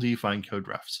called LD Find Code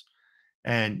Refs,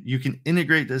 and you can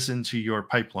integrate this into your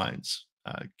pipelines,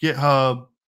 GitHub,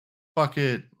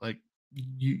 Bucket, like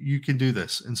you can do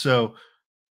this, and so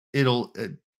it'll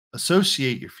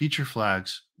associate your feature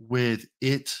flags with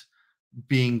it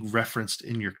being referenced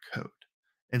in your code.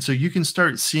 And so you can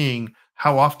start seeing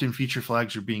how often feature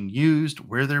flags are being used,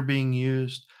 where they're being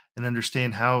used, and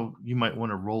understand how you might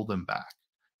want to roll them back.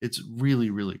 It's really,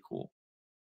 really cool.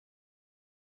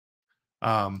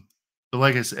 Um, but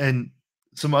like I said, and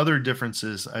some other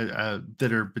differences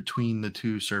that are between the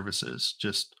two services,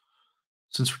 just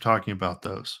since we're talking about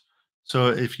those. So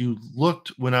if you looked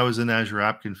when I was in Azure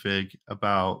App Config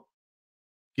about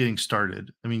getting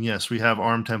started, I mean, yes, we have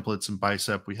ARM templates and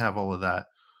Bicep, we have all of that.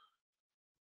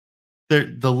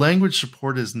 The language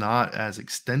support is not as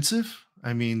extensive.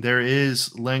 I mean, there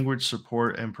is language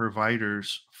support and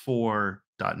providers for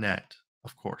 .NET,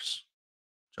 of course,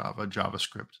 Java,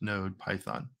 JavaScript, Node,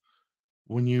 Python.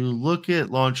 When you look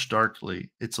at Launch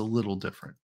Darkly, it's a little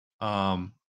different. So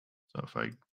if I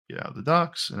get out of the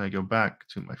docs and I go back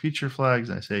to my feature flags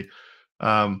and I say,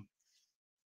 um,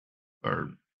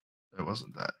 or it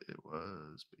wasn't that, it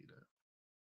was beta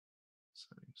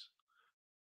settings.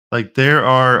 Like there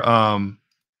are,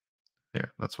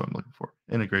 there, that's what I'm looking for.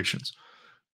 Integrations.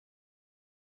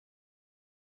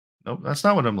 Nope, that's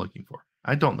not what I'm looking for.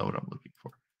 I don't know what I'm looking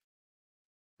for.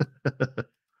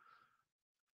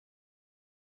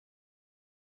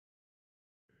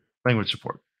 Language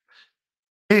support.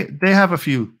 They have a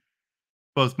few,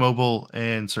 both mobile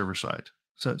and server side.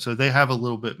 So they have a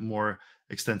little bit more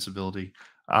extensibility.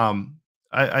 Um,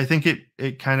 I think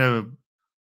it kind of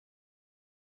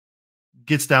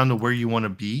gets down to where you want to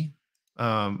be,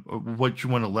 what you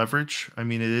want to leverage. I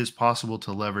mean, it is possible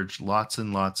to leverage lots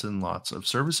and lots and lots of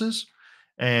services,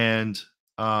 and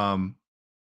um,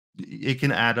 it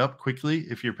can add up quickly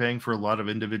if you're paying for a lot of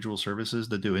individual services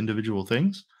that do individual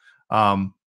things.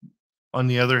 Um, on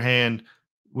the other hand,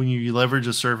 when you leverage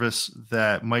a service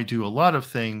that might do a lot of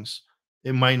things,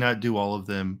 it might not do all of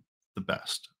them the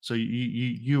best. So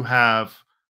you have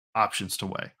options to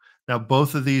weigh. Now,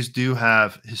 both of these do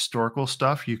have historical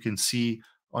stuff. You can see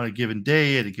on a given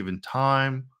day at a given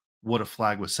time what a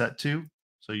flag was set to.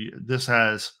 So this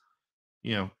has,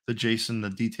 the JSON, the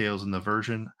details, and the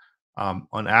version.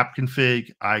 On app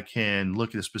config, I can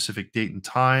look at a specific date and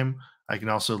time. I can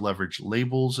also leverage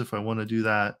labels if I want to do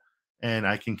that, and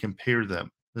I can compare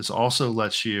them. This also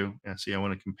lets you, see, I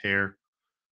want to compare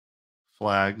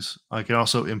flags. I can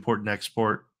also import and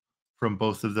export from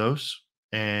both of those,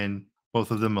 and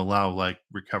both of them allow like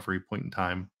recovery point in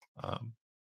time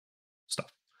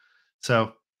stuff.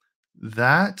 So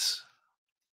that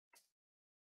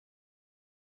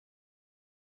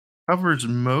covers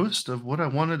most of what I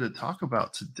wanted to talk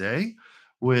about today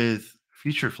with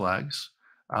feature flags.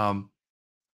 Um,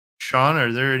 Sean,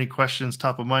 are there any questions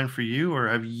top of mind for you, or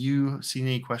have you seen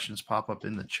any questions pop up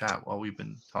in the chat while we've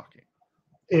been talking?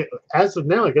 As of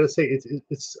now, I got to say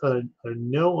it's a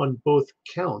no on both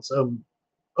counts.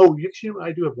 Oh, actually,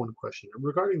 I do have one question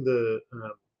regarding the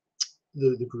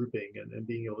grouping and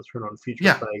being able to turn on feature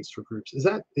Yeah, flags for groups. Is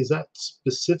that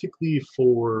specifically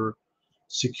for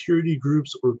security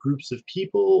groups or groups of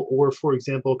people, or for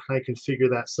example, can I configure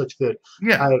that such that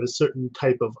yeah, I have a certain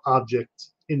type of object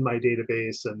in my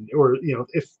database, and or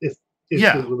if it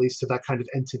yeah. relates to that kind of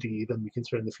entity, then we can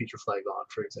turn the feature flag on,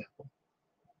 for example.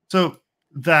 So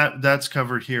that's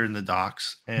covered here in the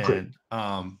docs, Great.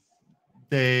 and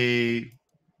they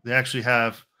actually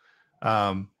have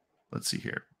let's see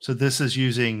here. So this is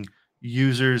using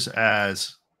users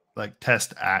as like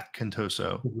test at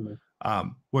Contoso,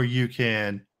 Mhm. where you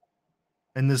can,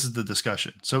 and this is the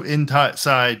discussion. So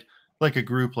inside like a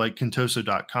group like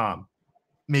Contoso.com,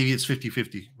 maybe it's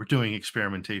 50-50. We're doing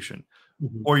experimentation.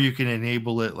 Mhm. Or you can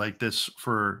enable it like this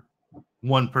for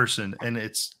one person, and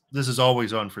this is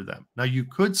always on for them. Now you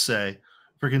could say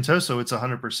for Contoso it's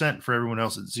 100%, for everyone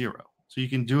else it's 0. So you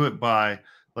can do it by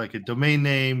like a domain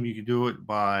name, you can do it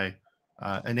by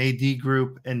an AD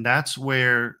group, and that's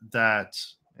where that,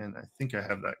 and I think I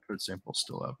have that code sample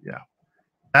still up. Yeah,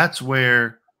 that's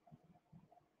where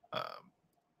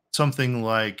something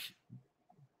like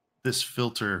this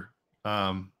filter,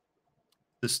 um,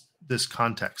 this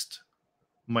context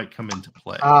might come into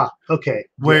play. Ah, okay.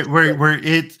 Yes. Where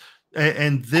it,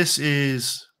 and this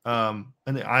is an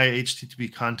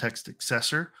IHTTP context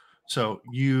accessor. So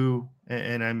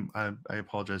I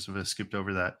apologize if I skipped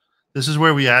over that. This is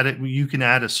where we add it. You can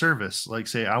add a service, like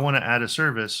say I want to add a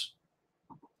service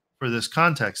for this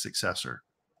context accessor,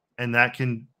 and that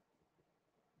can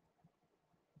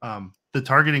the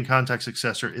targeting context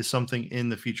accessor is something in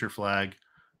the feature flag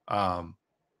um,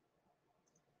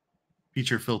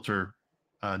 feature filter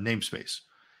namespace,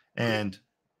 and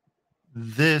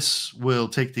this will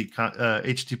take the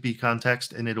HTTP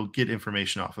context and it'll get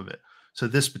information off of it. So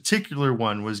this particular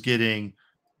one was getting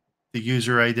the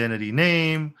user identity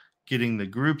name, getting the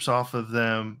groups off of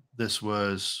them. This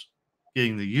was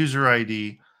getting the user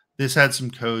ID. This had some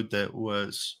code that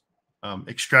was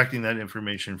extracting that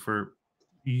information for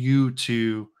you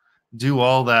to do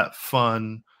all that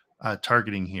fun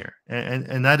targeting here.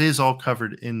 And that is all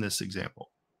covered in this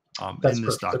example. That's in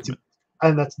this perfect. document.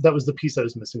 And that was the piece I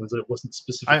was missing, was that it wasn't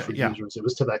specific for Yeah. users. It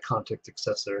was to that context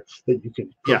accessor that you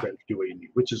can Yeah. program to do what you need,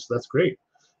 that's great.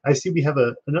 I see we have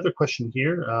another question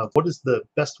here. What is the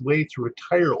best way to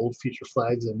retire old feature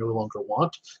flags I no longer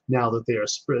want now that they are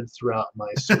spread throughout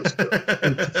my source code?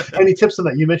 Any tips on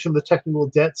that? You mentioned the technical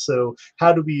debt. So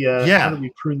how do we Yeah.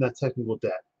 prune that technical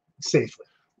debt safely?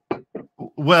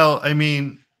 Well, I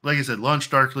mean, like I said, Launch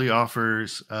Darkly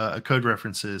offers a code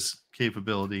references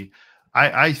capability.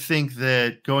 I think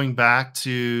that going back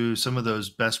to some of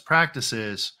those best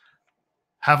practices,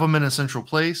 have them in a central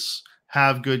place,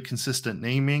 have good consistent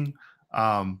naming.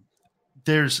 Um,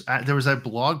 there was that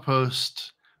blog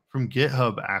post from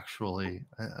GitHub actually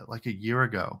like a year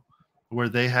ago where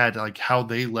they had like how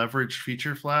they leverage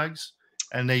feature flags,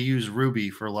 and they use Ruby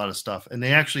for a lot of stuff. And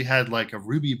they actually had like a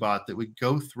Ruby bot that would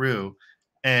go through,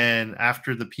 and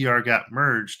after the PR got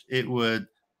merged, it would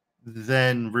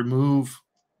then remove,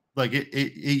 like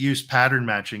it used pattern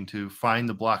matching to find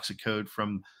the blocks of code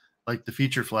from like the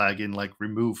feature flag and like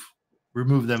remove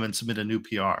them and submit a new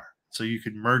PR. So you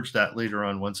could merge that later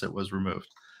on once it was removed.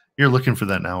 You're looking for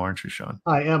that now, aren't you, Sean?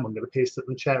 I am. I'm going to paste it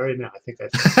in the chat right now. I think I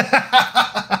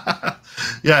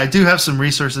Yeah, I do have some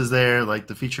resources there, like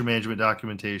the feature management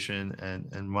documentation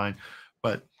and mine.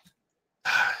 But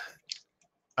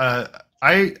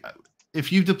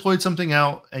if you've deployed something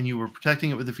out and you were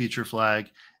protecting it with a feature flag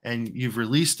and you've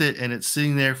released it and it's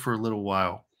sitting there for a little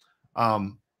while,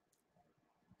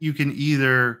 you can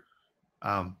either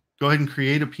go ahead and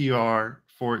create a PR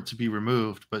for it to be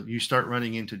removed, but you start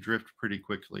running into drift pretty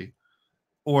quickly.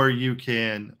 Or you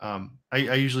can, I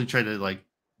usually try to like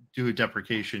do a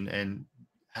deprecation and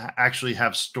actually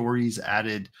have stories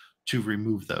added to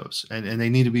remove those. And they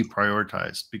need to be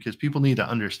prioritized because people need to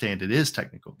understand it is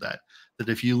technical debt, that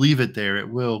if you leave it there, it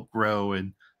will grow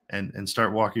and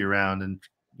start walking around and,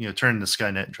 turn into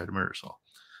Skynet and try to murder us all.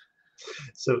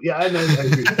 So yeah, I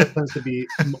agree. That tends to be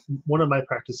one of my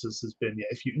practices has been,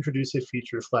 if you introduce a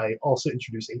feature flag, also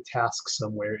introduce a task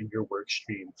somewhere in your work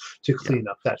stream to clean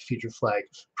up that feature flag,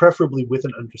 preferably with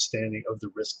an understanding of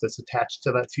the risk that's attached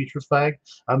to that feature flag.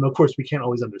 Of course, we can't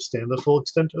always understand the full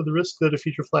extent of the risk that a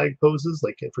feature flag poses,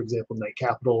 like for example, Night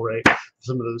Capital, right?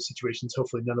 Some of those situations,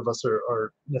 hopefully none of us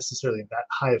are necessarily in that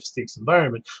high of stakes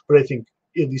environment, but I think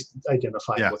at least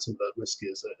identifying what some of the risk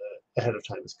is ahead of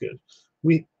time is good.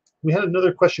 We had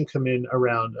another question come in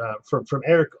around from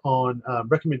Eric on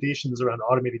recommendations around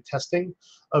automated testing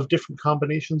of different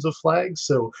combinations of flags.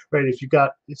 So, right, if you've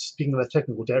got, speaking of that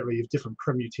technical debt, right, you have different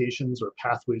permutations or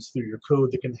pathways through your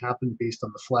code that can happen based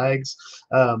on the flags.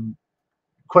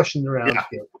 Question around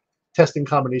testing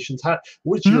combinations.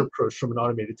 What's your approach from an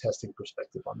automated testing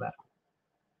perspective on that?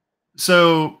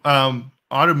 So,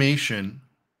 automation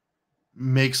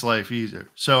makes life easier.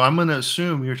 So I'm going to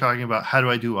assume you're talking about how do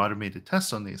I do automated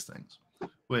tests on these things,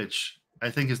 which I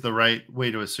think is the right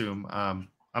way to assume. I'm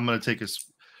going to take a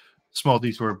small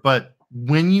detour, but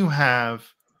when you have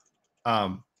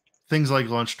things like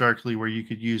Launch Darkly, where you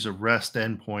could use a REST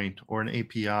endpoint or an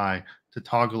API to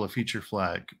toggle a feature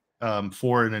flag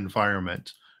for an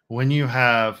environment, when you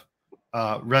have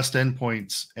REST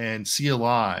endpoints and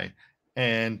CLI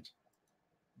and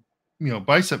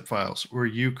bicep files where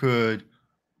you could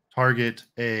target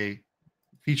a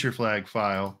feature flag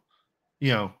file,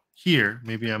 here,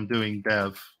 maybe I'm doing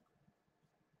dev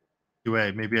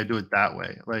QA, maybe I do it that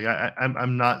way. Like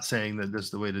I'm not saying that this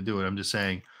is the way to do it. I'm just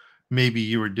saying maybe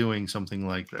you were doing something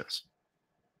like this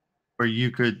where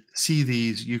you could see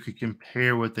these, you could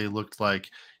compare what they looked like,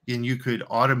 and you could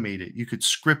automate it. You could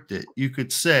script it. You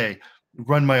could say,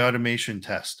 run my automation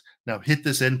test. Now hit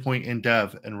this endpoint in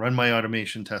dev and run my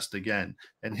automation test again,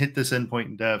 and hit this endpoint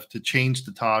in dev to change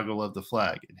the toggle of the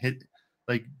flag, and hit,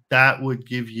 like, that would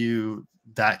give you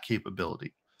that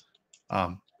capability.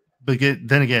 But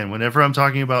then again, whenever I'm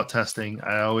talking about testing,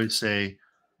 I always say,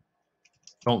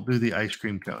 don't do the ice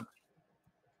cream cone.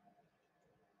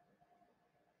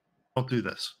 Don't do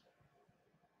this,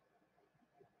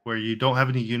 where you don't have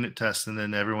any unit tests and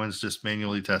then everyone's just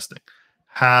manually testing.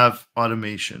 Have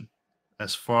automation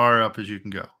as far up as you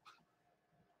can go.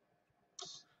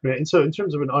 Right. And so in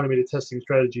terms of an automated testing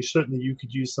strategy, certainly you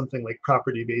could use something like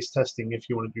property-based testing if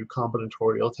you want to do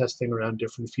combinatorial testing around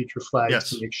different feature flags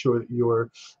to make sure that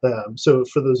you're, so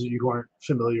for those of you who aren't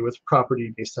familiar with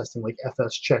property-based testing like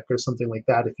FS check or something like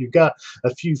that, if you've got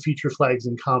a few feature flags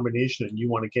in combination and you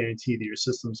want to guarantee that your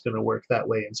system's going to work that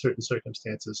way in certain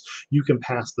circumstances, you can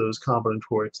pass those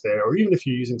combinatorics there. Or even if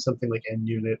you're using something like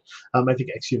NUnit, I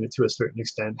think XUnit to a certain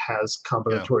extent has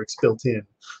combinatorics built in,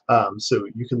 so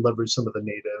you can leverage some of the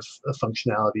native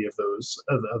functionality of those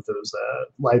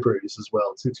libraries as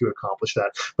well to accomplish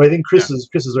that. But I think Chris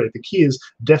is right. The key is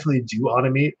definitely do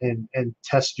automate and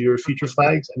test your feature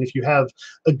flags. And if you have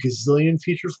a gazillion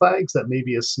feature flags, that may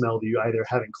be a smell that you either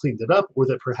haven't cleaned it up, or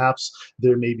that perhaps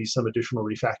there may be some additional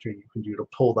refactoring you can do to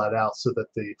pull that out so that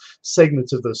the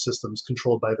segments of those systems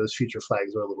controlled by those feature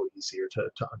flags are a little easier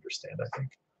to understand, I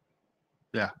think.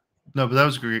 Yeah. No, but that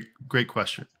was a great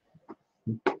question.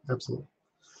 Absolutely.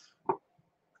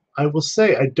 I will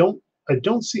say I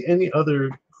don't see any other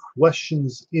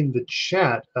questions in the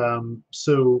chat.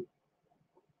 So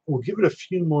we'll give it a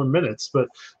few more minutes, but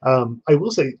I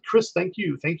will say, Chris, thank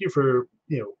you for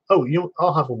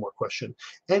I'll have one more question.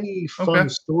 Any Okay. fun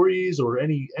stories or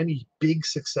any big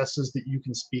successes that you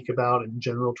can speak about in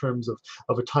general terms of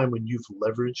a time when you've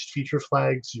leveraged feature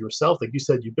flags yourself? Like you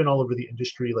said, you've been all over the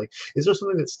industry. Like, is there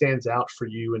something that stands out for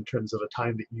you in terms of a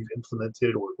time that you've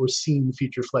implemented or seen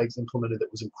feature flags implemented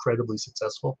that was incredibly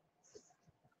successful?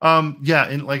 Yeah,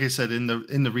 and like I said, in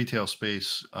the retail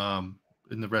space,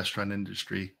 in the restaurant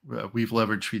industry, we've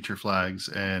leveraged feature flags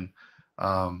and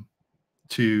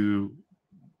to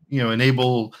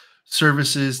enable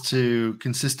services to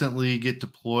consistently get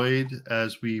deployed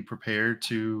as we prepare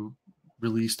to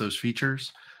release those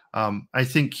features. I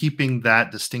think keeping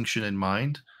that distinction in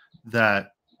mind,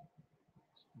 that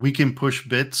we can push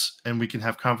bits and we can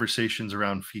have conversations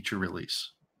around feature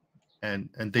release, and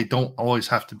they don't always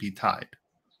have to be tied.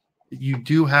 You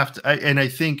do have to, and I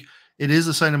think it is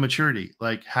a sign of maturity,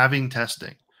 like having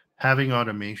testing, having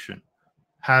automation,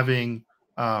 having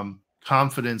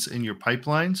confidence in your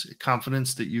pipelines,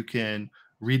 confidence that you can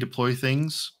redeploy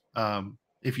things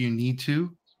if you need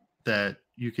to, that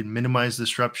you can minimize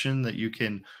disruption, that you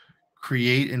can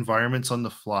create environments on the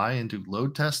fly and do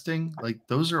load testing. Like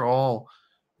those are all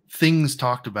things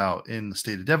talked about in the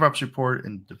State of DevOps report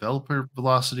and developer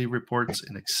velocity reports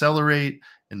and Accelerate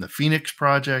and the Phoenix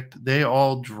project. They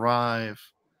all drive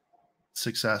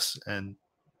success and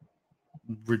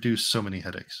reduce so many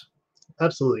headaches.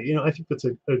 Absolutely. I think that's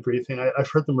a great thing. I've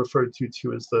heard them referred to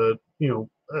too as the,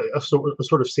 a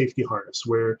sort of safety harness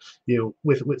where,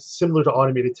 with similar to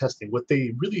automated testing, what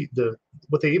they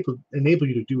enable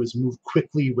you to do is move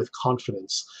quickly with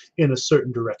confidence in a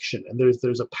certain direction. And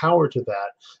there's a power to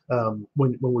that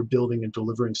when we're building and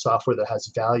delivering software that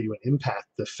has value and impact.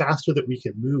 The faster that we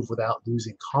can move without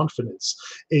losing confidence,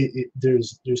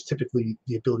 there's typically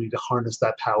the ability to harness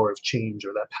that power of change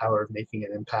or that power of making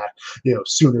an impact,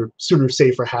 sooner,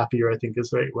 safer, happier, I think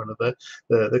is one of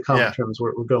the common terms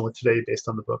we're going with today based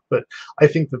on the book. But I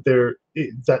think that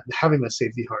that having that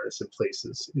safety harness in place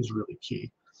is really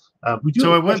key. We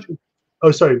do have a question.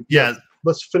 Oh, sorry. Yeah.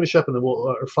 Let's finish up and then we'll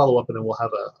or follow up and then we'll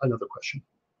have another question.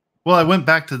 Well, I went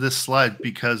back to this slide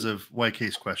because of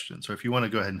YK's question. So if you want to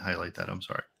go ahead and highlight that, I'm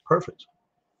sorry. Perfect.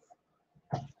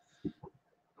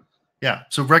 Yeah.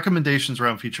 So recommendations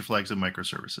around feature flags and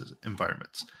microservices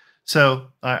environments. So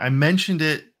I mentioned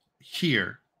it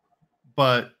here,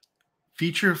 but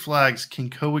feature flags can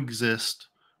coexist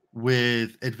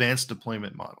with advanced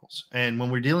deployment models. And when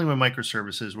we're dealing with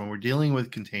microservices, when we're dealing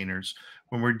with containers,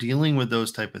 when we're dealing with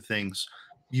those type of things,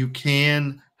 you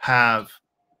can have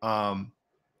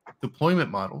deployment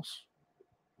models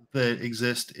that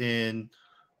exist in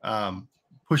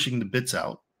pushing the bits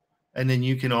out. And then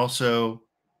you can also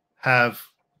have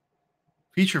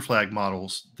feature flag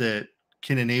models that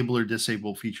can enable or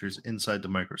disable features inside the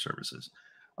microservices.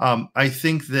 I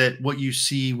think that what you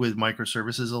see with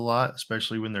microservices a lot,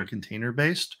 especially when they're container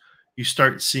based, you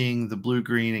start seeing the blue,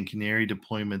 green, and canary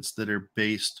deployments that are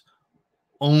based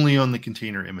only on the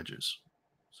container images.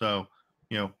 So,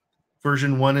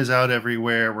 version 1 is out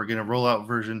everywhere. We're going to roll out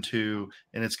version 2,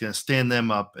 and it's going to stand them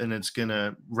up, and it's going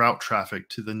to route traffic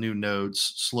to the new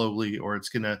nodes slowly, or it's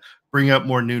going to bring up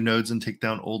more new nodes and take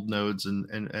down old nodes,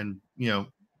 and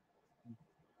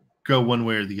go one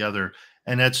way or the other.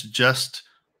 And that's just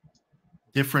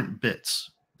different bits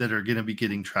that are going to be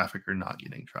getting traffic or not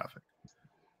getting traffic.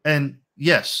 And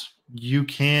yes, you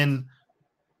can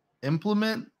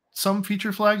implement some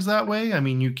feature flags that way. I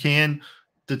mean, you can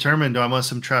determine, do I want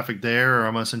some traffic there or I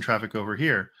want some traffic over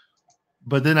here?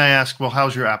 But then I ask, well,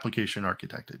 how's your application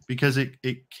architected? Because it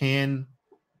can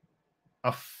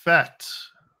affect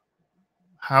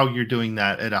how you're doing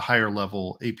that at a higher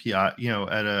level API,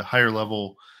 at a higher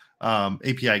level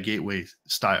API gateway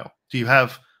style. Do you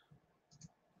have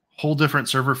whole different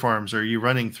server farms? Are you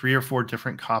running 3 or 4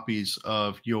 different copies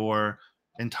of your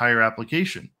entire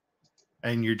application,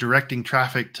 and you're directing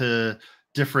traffic to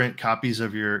different copies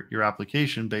of your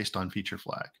application based on feature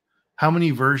flag? How many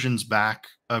versions back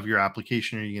of your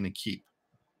application are you going to keep?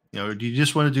 Do you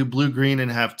just want to do blue, green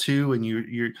and have 2, and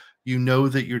you're you know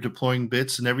that you're deploying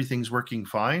bits and everything's working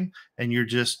fine, and you're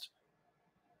just,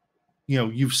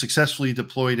 you've successfully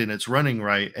deployed and it's running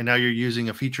right, and now you're using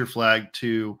a feature flag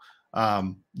to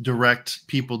direct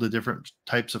people to different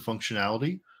types of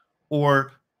functionality?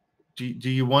 Or do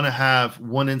you want to have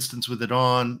one instance with it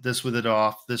on, this with it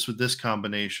off, this with this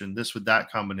combination, this with that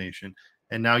combination,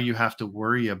 and now you have to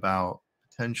worry about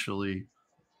potentially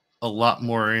a lot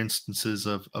more instances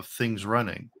of things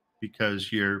running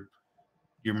because you're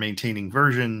maintaining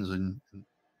versions and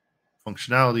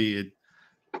functionality.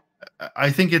 I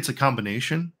think it's a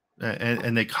combination,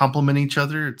 and they complement each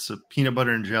other. It's a peanut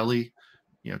butter and jelly,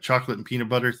 chocolate and peanut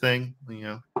butter thing.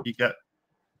 You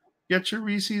get your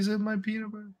Reese's in my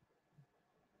peanut butter.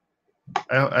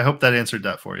 I hope that answered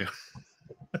that for you.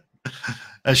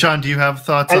 Sean, do you have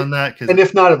thoughts on that? And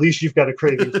if not, at least you've got a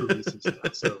craving for Reese's now.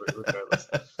 So regardless.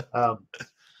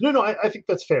 No, I think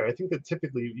that's fair. I think that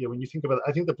typically, when you think about it,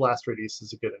 I think the blast radius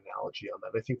is a good analogy on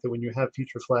that. I think that when you have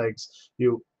feature flags,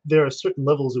 there are certain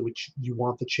levels at which you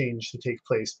want the change to take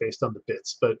place based on the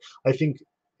bits. But I think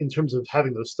in terms of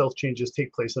having those stealth changes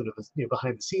take place under the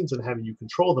behind the scenes and having you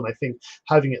control them, I think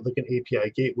having it like an API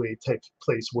gateway type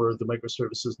place where the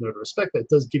microservices know to respect that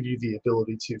does give you the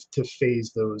ability to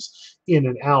phase those in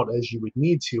and out as you would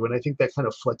need to. And I think that kind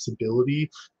of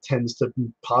flexibility tends to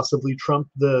possibly trump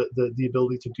the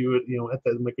ability to do it, at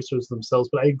the microservices themselves.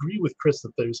 But I agree with Chris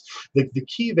that there's the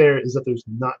key there is that there's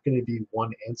not going to be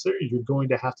one answer. You're going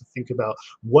to have to think about,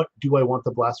 what do I want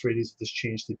the blast radius of this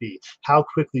change to be? How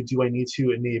quickly do I need to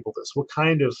enable this? What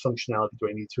kind of functionality do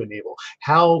I need to enable?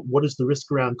 What is the risk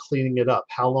around cleaning it up?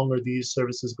 How long are these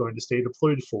services going to stay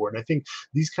deployed for? And I think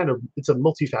it's a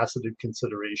multifaceted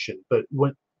consideration. But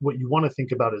what you want to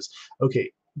think about is,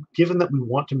 okay, given that we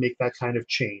want to make that kind of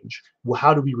change, well,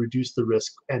 how do we reduce the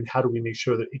risk, and how do we make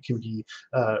sure that it can be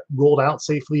rolled out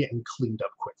safely and cleaned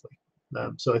up quickly?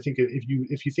 So I think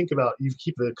if you think about, you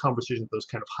keep the conversation at those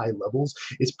kind of high levels,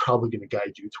 it's probably going to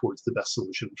guide you towards the best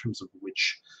solution in terms of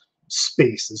which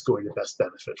space is going to best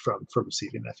benefit from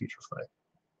receiving that feature flag.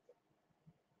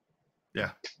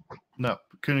 Yeah, no,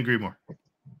 couldn't agree more.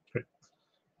 Okay.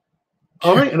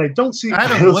 All right, and I don't see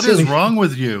Adam. What is wrong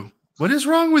with you? What is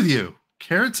wrong with you?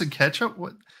 Carrots and ketchup?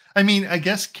 What? I mean, I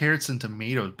guess carrots and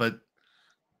tomatoes, but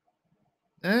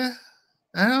I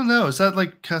don't know. Is that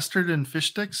like custard and fish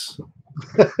sticks?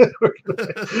 You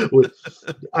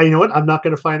know what? I'm not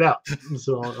going to find out.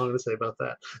 So I'm going to say about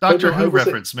that. Doctor Who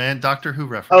reference, man. Doctor Who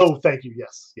reference. Oh, thank you.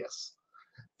 Yes.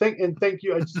 Thank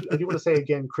you. I do want to say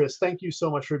again, Chris, thank you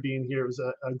so much for being here. It was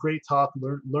a great talk.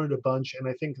 Learned a bunch, and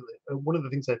I think one of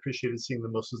the things I appreciated seeing the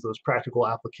most is those practical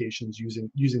applications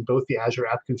using both the Azure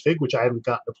App Config, which I haven't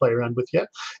gotten to play around with yet,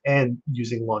 and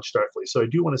using Launch Darkly. So I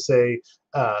do want to say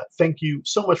thank you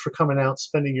so much for coming out,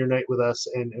 spending your night with us,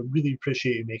 and I really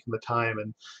appreciate you making the time.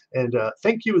 And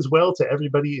thank you as well to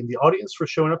everybody in the audience for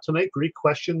showing up tonight. Great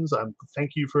questions.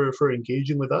 Thank you for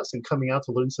engaging with us and coming out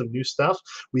to learn some new stuff.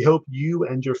 We hope you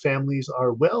and your families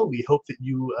are well. We hope that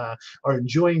you are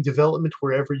enjoying development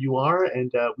wherever you are,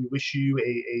 and we wish you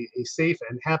a safe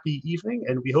and happy evening,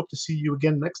 and we hope to see you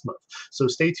again next month. So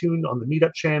stay tuned on the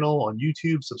Meetup channel on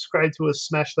YouTube, subscribe to us,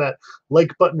 smash that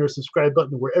like button or subscribe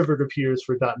button wherever it appears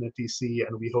for .NET DC,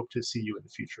 and we hope to see you in the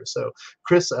future. So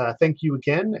Chris, thank you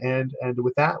again, and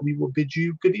with that, we will bid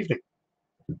you good evening.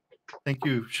 Thank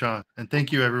you, Sean, and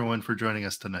thank you everyone for joining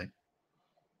us tonight.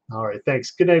 All right,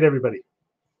 thanks. Good night, everybody.